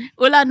reason.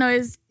 All I know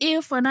is,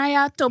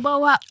 Ifonaya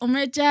Tobawa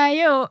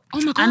Omejayo.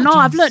 Oh my God. I know,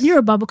 I've learned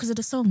Yoruba because of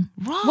the song.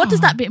 Wow. What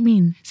does that bit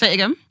mean? Say it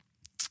again.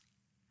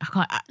 I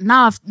can't.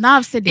 Now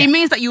I've said it. It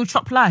means that you'll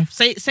chop life.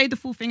 Say the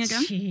full thing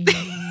again.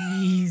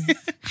 Jeez.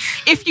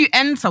 If you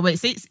enter, wait,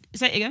 say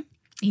it again.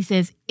 He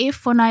says,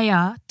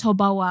 Ifonaya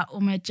Tobawa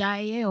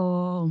Omejaye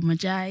or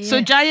Omejaye. So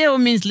Jaye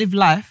means live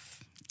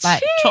life.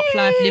 Like chop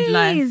life, live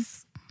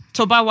life.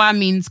 Tobawa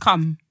means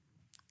come.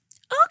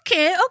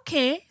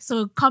 Okay.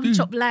 So come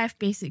chop life,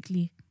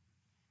 basically.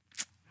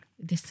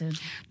 Listen.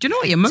 Do you know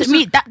what you're most to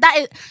me,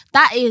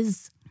 that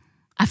is,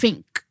 I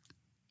think,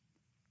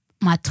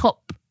 my top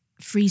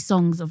 3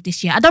 songs of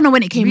this year. I don't know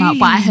when it came out,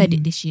 but I heard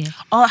it this year.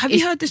 Oh, have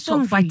you heard this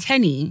song by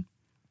Tenny?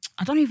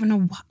 I don't even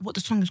know what the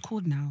song is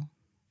called now.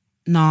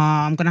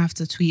 Nah, I'm gonna have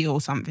to tweet it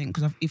or something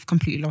because I've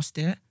completely lost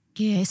it.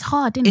 Yeah, it's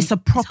hard, isn't it? It's a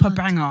proper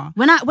banger.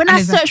 When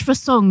I search for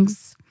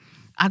songs,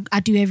 I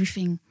do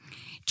everything.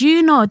 Do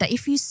you know that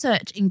if you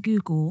search in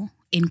Google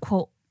in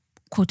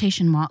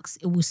quotation marks,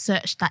 it will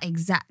search that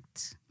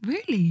exact?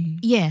 Really?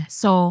 Yeah.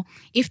 So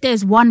if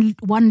there's one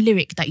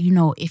lyric that you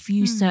know, if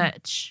you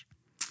search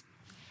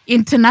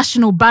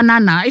International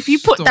Banana, if you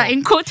put that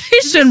in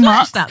quotation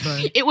marks,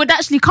 it would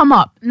actually come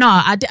up. No,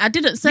 I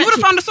didn't search. You would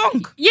have found the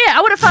song. Yeah,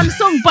 I would have found the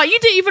song, but you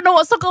didn't even know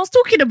what song I was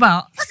talking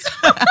about.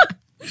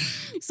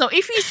 So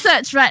if you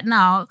search right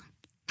now,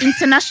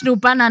 International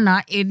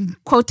Banana in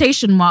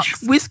quotation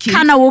marks, Wizkid,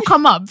 Kana will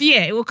come up.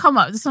 Yeah, it will come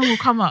up. The song will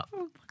come up.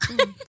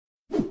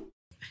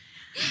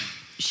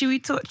 Should we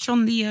touch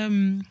on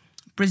the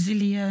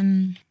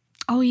Brazilian?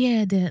 Oh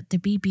yeah, the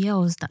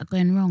BBLs that are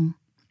going wrong.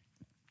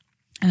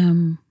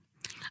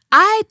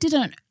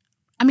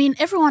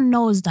 Everyone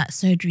knows that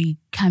surgery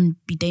can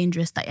be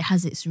dangerous, that it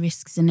has its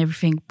risks and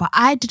everything, but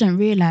I didn't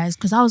realise,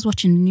 because I was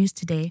watching the news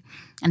today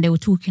and they were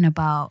talking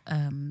about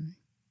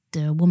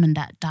the woman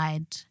that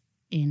died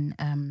in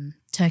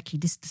Turkey.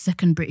 This is the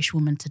second British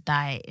woman to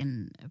die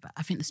in,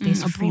 I think, the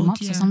space of 3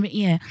 months or something.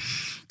 Yeah,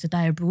 to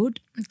die abroad,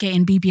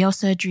 getting BBL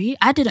surgery.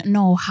 I didn't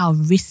know how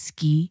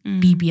risky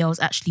BBLs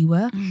actually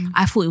were.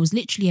 I thought it was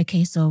literally a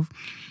case of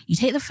you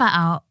take the fat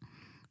out,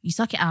 you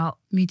suck it out.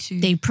 Me too.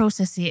 They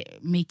process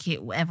it, make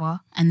it whatever,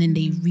 and then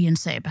they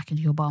reinsert it back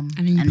into your bum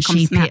and then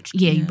shape snatched.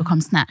 it. Yeah, you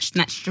become snatched.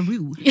 Snatched the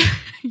roo.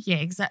 Yeah,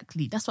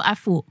 exactly. That's what I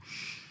thought.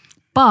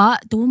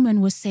 But the woman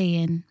was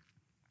saying,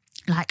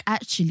 like,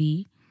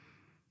 actually,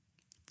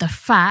 the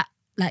fat,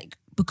 like,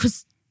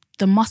 because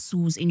the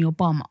muscles in your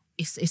bum,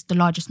 it's the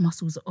largest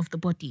muscles of the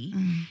body,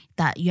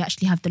 that you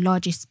actually have the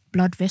largest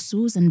blood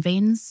vessels and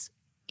veins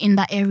in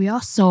that area.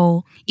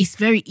 So it's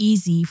very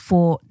easy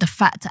for the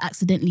fat to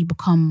accidentally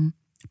become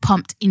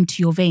pumped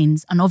into your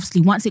veins. And obviously,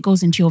 once it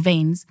goes into your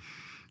veins,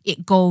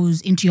 it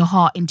goes into your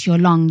heart, into your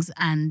lungs,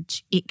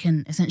 and it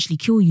can essentially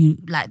kill you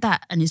like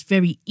that. And it's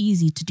very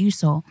easy to do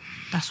so.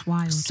 That's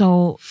wild.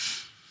 So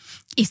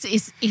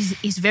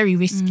it's very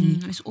risky.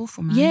 It's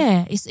awful, man.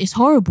 Yeah, it's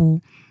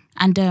horrible.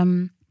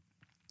 And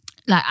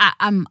like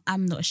I'm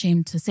not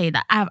ashamed to say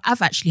that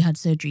I've actually had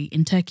surgery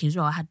in Turkey as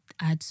well. I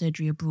had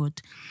surgery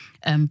abroad,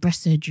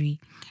 breast surgery,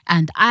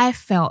 and I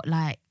felt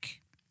like,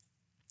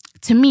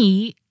 to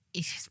me,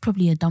 it's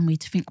probably a dumb way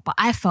to think, but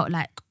I felt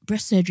like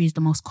breast surgery is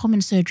the most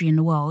common surgery in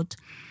the world,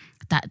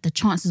 that the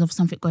chances of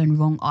something going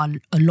wrong are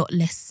a lot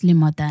less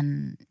slimmer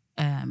than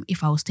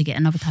if I was to get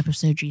another type of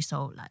surgery.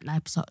 So like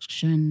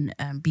liposuction,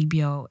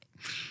 BBL.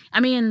 I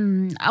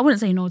mean, I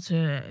wouldn't say no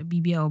to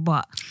BBL,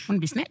 but...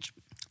 Wouldn't be snatched.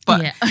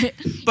 But yeah.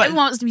 Everyone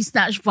wants to be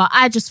snatched, but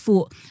I just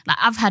thought, like,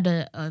 I've had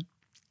a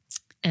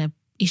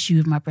issue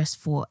with my breast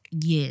for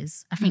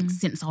years. I think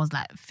since I was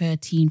like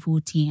 13,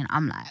 14,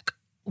 I'm like,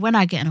 when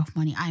I get enough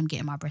money, I'm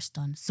getting my breast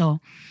done. So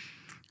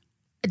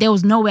there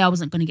was no way I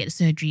wasn't going to get the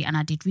surgery, and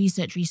I did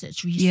research.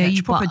 Yeah,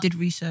 you proper did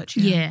research.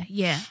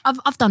 Yeah.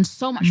 I've done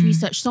so much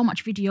research, so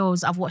much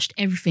videos. I've watched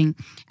everything,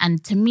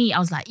 and to me, I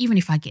was like, even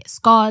if I get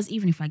scars,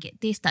 even if I get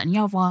this, that, and the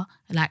other,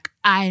 like,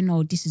 I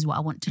know this is what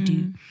I want to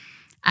do.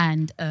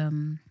 And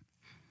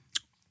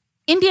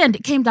in the end,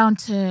 it came down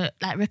to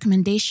like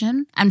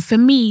recommendation, and for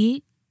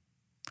me,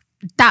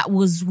 that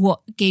was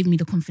what gave me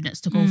the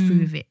confidence to go through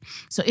with it.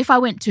 So if I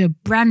went to a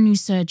brand new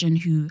surgeon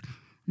who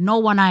no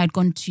one I had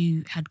gone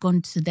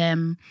to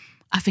them,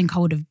 I think I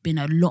would have been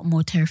a lot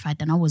more terrified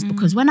than I was.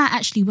 Because when I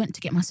actually went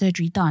to get my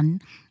surgery done,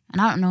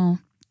 and I don't know,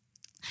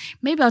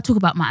 maybe I'll talk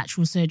about my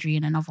actual surgery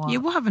in another... Yeah,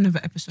 we'll have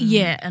another episode.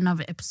 Yeah,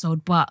 another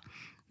episode. But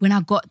when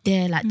I got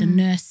there, like the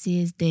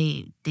nurses,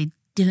 they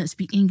didn't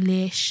speak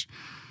English.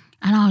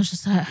 And I was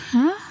just like,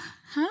 huh?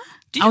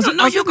 Did you not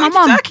know you're going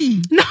to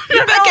Turkey? No.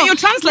 You better get your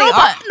translator.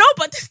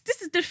 But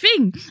this is the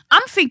thing.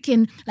 I'm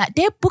thinking, like,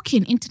 they're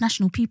booking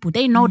international people.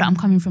 They know that I'm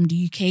coming from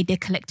the UK. They're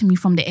collecting me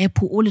from the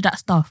airport, all of that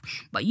stuff.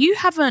 But you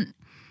haven't...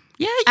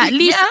 Yeah, at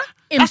least...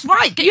 Yeah, that's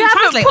right. Get you your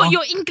haven't translator. put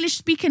your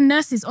English-speaking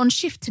nurses on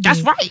shift today.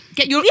 That's right.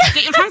 Get your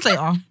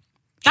translator.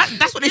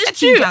 That's what they said It's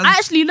to you, true. Jazz. I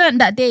actually learned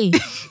that day.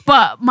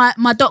 But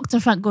my doctor,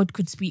 thank God,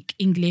 could speak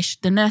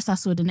English. The nurse I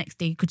saw the next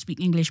day could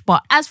speak English.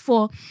 But as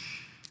for,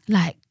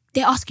 like,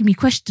 they're asking me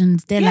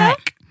questions. They're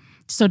like...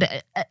 So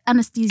the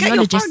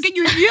anesthesiologist... Get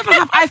your phone. You ever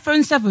have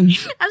iPhone 7?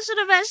 I should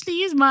have actually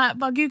used my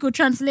Google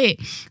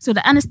Translate. So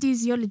the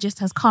anesthesiologist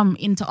has come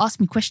in to ask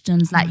me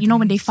questions. Like,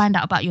 when they find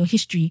out about your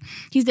history.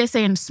 He's there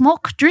saying,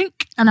 smoke,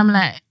 drink? And I'm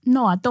like,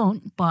 no, I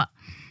don't. But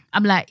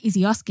I'm like, is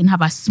he asking,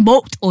 have I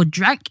smoked or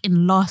drank in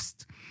the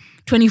last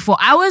 24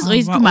 hours? Or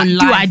is he talking about,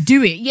 do I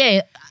do it?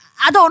 Yeah,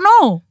 I don't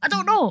know.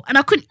 And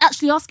I couldn't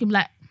actually ask him,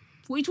 like,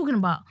 what are you talking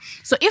about?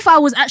 So if I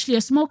was actually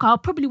a smoker, I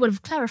probably would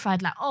have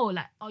clarified, like, oh,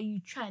 like, are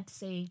you trying to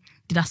say,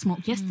 did I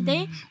smoke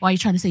yesterday? Or are you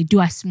trying to say, do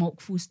I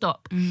smoke, full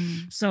stop?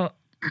 So,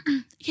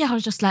 yeah, I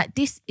was just like,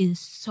 this is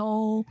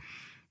so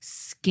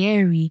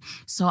scary.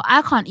 So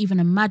I can't even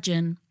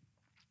imagine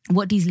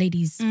what these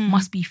ladies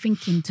must be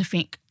thinking to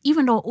think,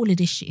 even though all of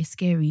this shit is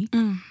scary,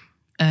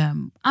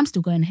 I'm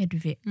still going ahead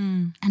with it.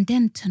 And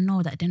then to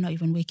know that they're not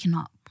even waking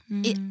up.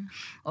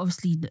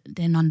 Obviously,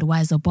 they're none the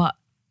wiser, but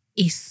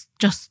it's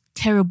just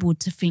terrible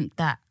to think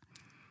that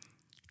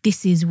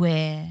this is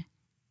where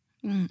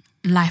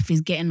life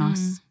is getting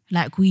us.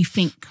 Like, we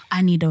think,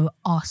 I need a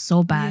ass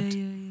so bad.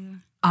 Yeah.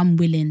 I'm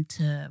willing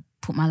to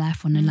put my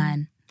life on the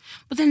line.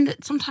 But then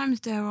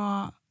sometimes there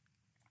are...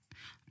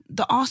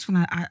 The ask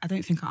one, I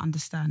don't think I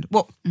understand.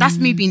 Well, that's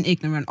me being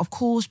ignorant. Of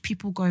course,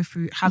 people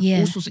have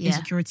all sorts of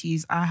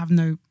insecurities. I have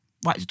no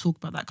right to talk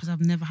about that because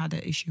I've never had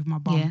an issue with my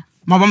bum. Yeah.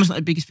 My bum's not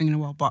the biggest thing in the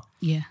world, but...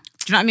 Yeah.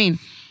 Do you know what I mean?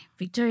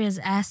 Victoria's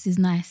ass is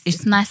nice.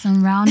 It's nice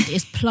and round.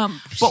 It's plump.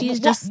 But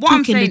She's what just I'm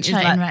talking saying the is,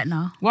 chatting like, right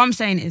now. What I'm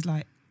saying is,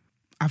 like,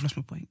 I've lost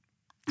my point.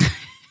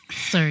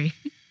 Sorry.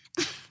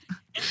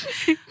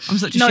 I'm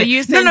such a No, shit.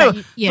 you're saying No.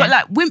 that yeah. But,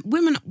 like,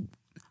 women...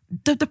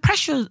 The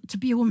pressure to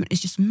be a woman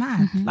is just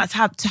mad. Like,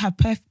 to have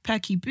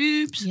perky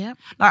boobs. Yep.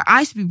 Like, I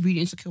used to be really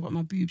insecure about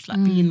my boobs,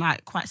 like, being,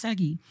 like, quite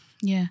saggy.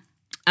 Yeah.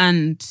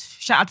 And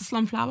shout out to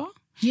Slumflower.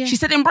 Yeah. She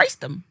said embrace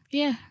them.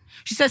 Yeah.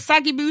 She said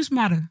saggy boobs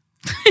matter.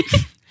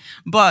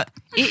 But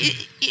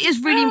it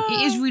is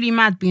really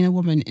mad being a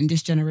woman in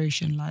this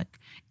generation. Like,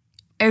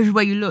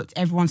 everywhere you looked,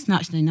 everyone's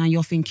snatching it. Now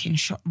you're thinking,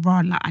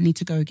 run, like, I need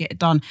to go get it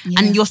done.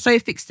 Yeah. And you're so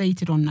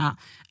fixated on that.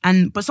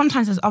 But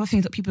sometimes there's other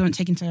things that people don't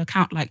take into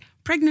account, like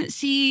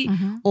pregnancy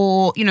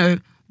or,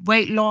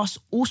 weight loss,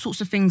 all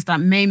sorts of things that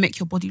may make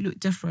your body look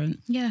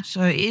different. Yeah.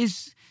 So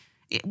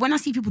when I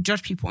see people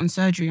judge people on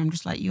surgery, I'm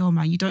just like, yo,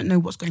 man, you don't know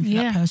what's going through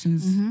that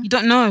person's. You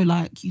don't know,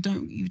 like, you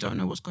don't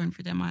know what's going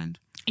through their mind.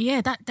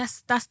 Yeah,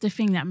 that's the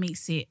thing that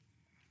makes it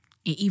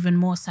even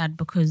more sad,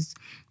 because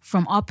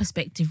from our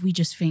perspective, we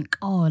just think,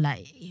 oh,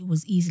 like, it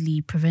was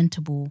easily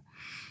preventable.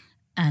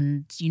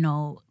 And,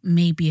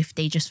 maybe if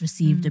they just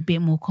received a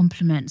bit more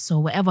compliments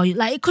or whatever,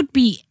 like, it could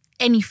be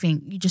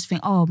anything. You just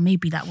think, oh,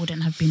 maybe that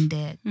wouldn't have been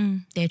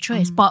their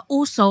choice. But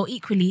also,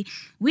 equally,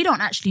 we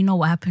don't actually know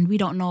what happened. We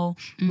don't know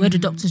were the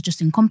doctors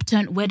just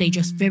incompetent, were they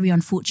just very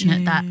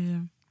unfortunate that,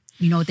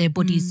 their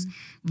bodies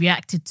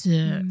reacted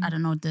to, I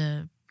don't know,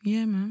 the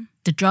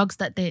drugs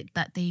that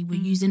they were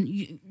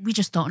using. We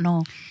just don't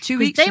know. 2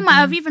 weeks they ago, might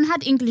have even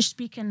had English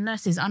speaking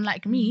nurses,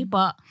 unlike me,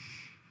 but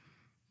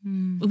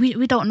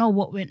we don't know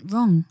what went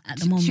wrong at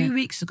the moment. 2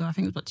 weeks ago, I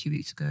think it was about 2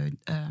 weeks ago,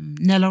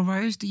 Nella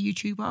Rose, the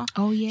YouTuber.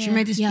 Oh yeah, she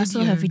made this video. I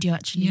saw her video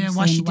actually. Yeah,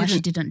 why she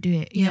didn't do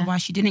it. Yeah, why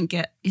she didn't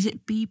get, is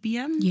it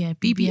BBM? Yeah,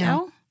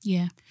 BBL.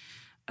 Yeah.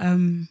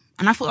 And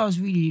I thought that was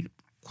really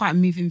quite a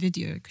moving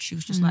video because she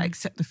was just like,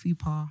 accept the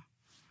FUPA. I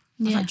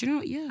was like, do you know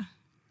what? Yeah.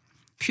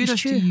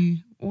 Kudos to you.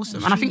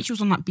 Awesome. And I think she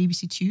was on like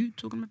BBC Two,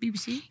 talking about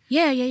BBC.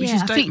 Yeah. Which I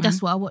is dope, think man.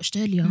 that's what I watched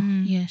earlier.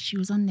 Yeah, she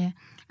was on there.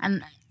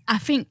 And I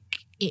think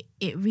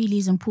it really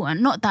is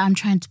important. Not that I'm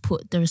trying to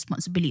put the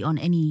responsibility on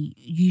any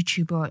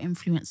YouTuber or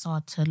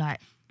influencer to like,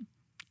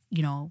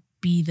 you know,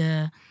 be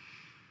the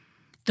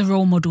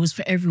role models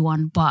for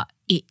everyone, but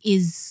it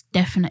is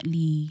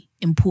definitely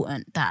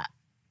important that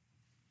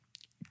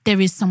there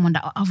is someone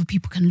that other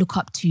people can look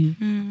up to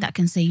that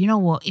can say, you know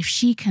what, if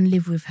she can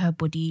live with her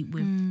body,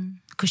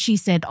 because she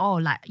said, oh,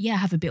 like, yeah, I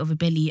have a bit of a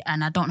belly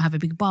and I don't have a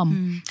big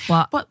bum.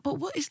 But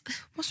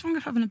what's wrong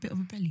with having a bit of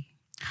a belly?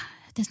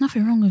 There's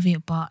nothing wrong with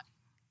it, but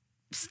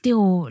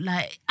still,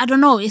 like, I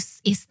don't know,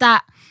 it's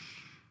that,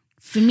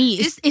 for me,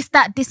 it's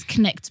that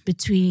disconnect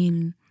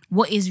between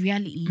what is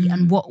reality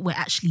and what we're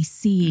actually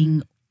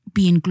seeing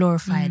being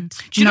glorified.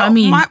 Do you know what I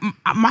mean?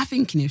 My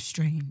thinking is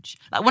strange.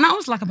 Like when I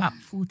was like about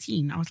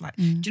 14, I was like,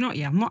 do you know what?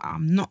 Yeah,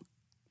 I'm not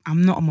a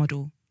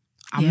model.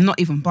 I'm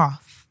not even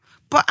buff.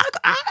 But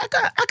I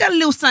got a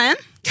little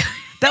something.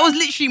 That was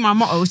literally my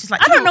motto. It was just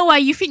like, I don't know why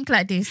you think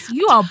like this.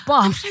 You are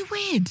buff. I'm so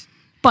weird.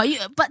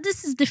 But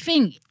this is the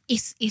thing.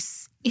 It's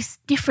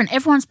different.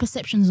 Everyone's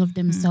perceptions of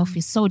themselves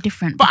is so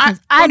different. But because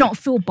I don't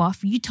feel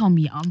buff. You tell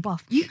me I'm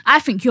buff. I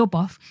think you're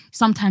buff.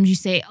 Sometimes you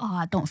say, oh,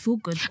 I don't feel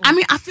good. I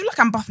mean, I feel like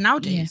I'm buff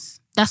nowadays.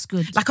 Yeah, that's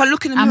good. Like I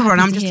look in the mirror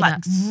and I'm just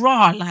like,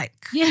 raw, like,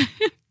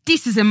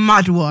 this is a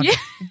mad one. Yeah.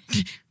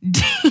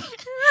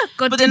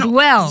 God but did then,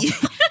 well.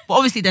 But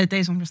obviously there are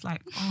days I'm just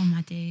like, oh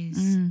my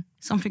days,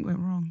 something went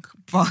wrong.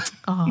 But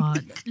I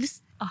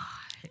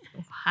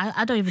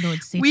don't even know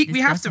what to say.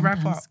 We have to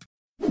wrap up.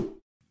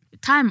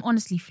 Time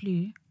honestly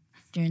flew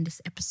during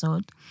this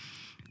episode.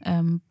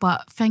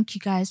 But thank you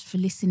guys for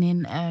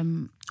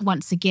listening.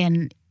 Once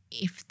again,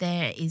 if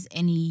there is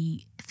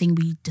anything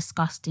we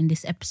discussed in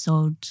this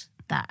episode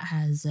that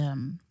has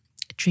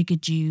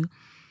triggered you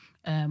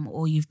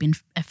or you've been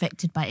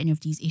affected by any of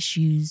these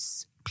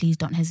issues, please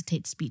don't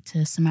hesitate to speak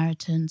to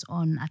Samaritans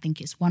on, I think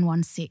it's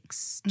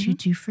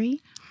 116-223.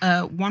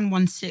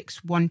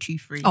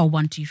 116-123. Oh,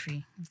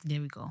 123.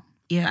 There we go.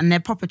 Yeah, and they're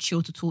proper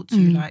chill to talk to.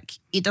 Like,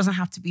 it doesn't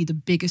have to be the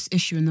biggest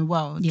issue in the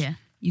world. Yeah.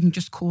 You can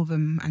just call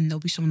them and there'll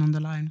be someone on the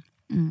line.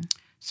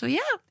 So yeah,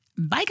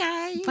 bye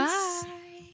guys. Bye.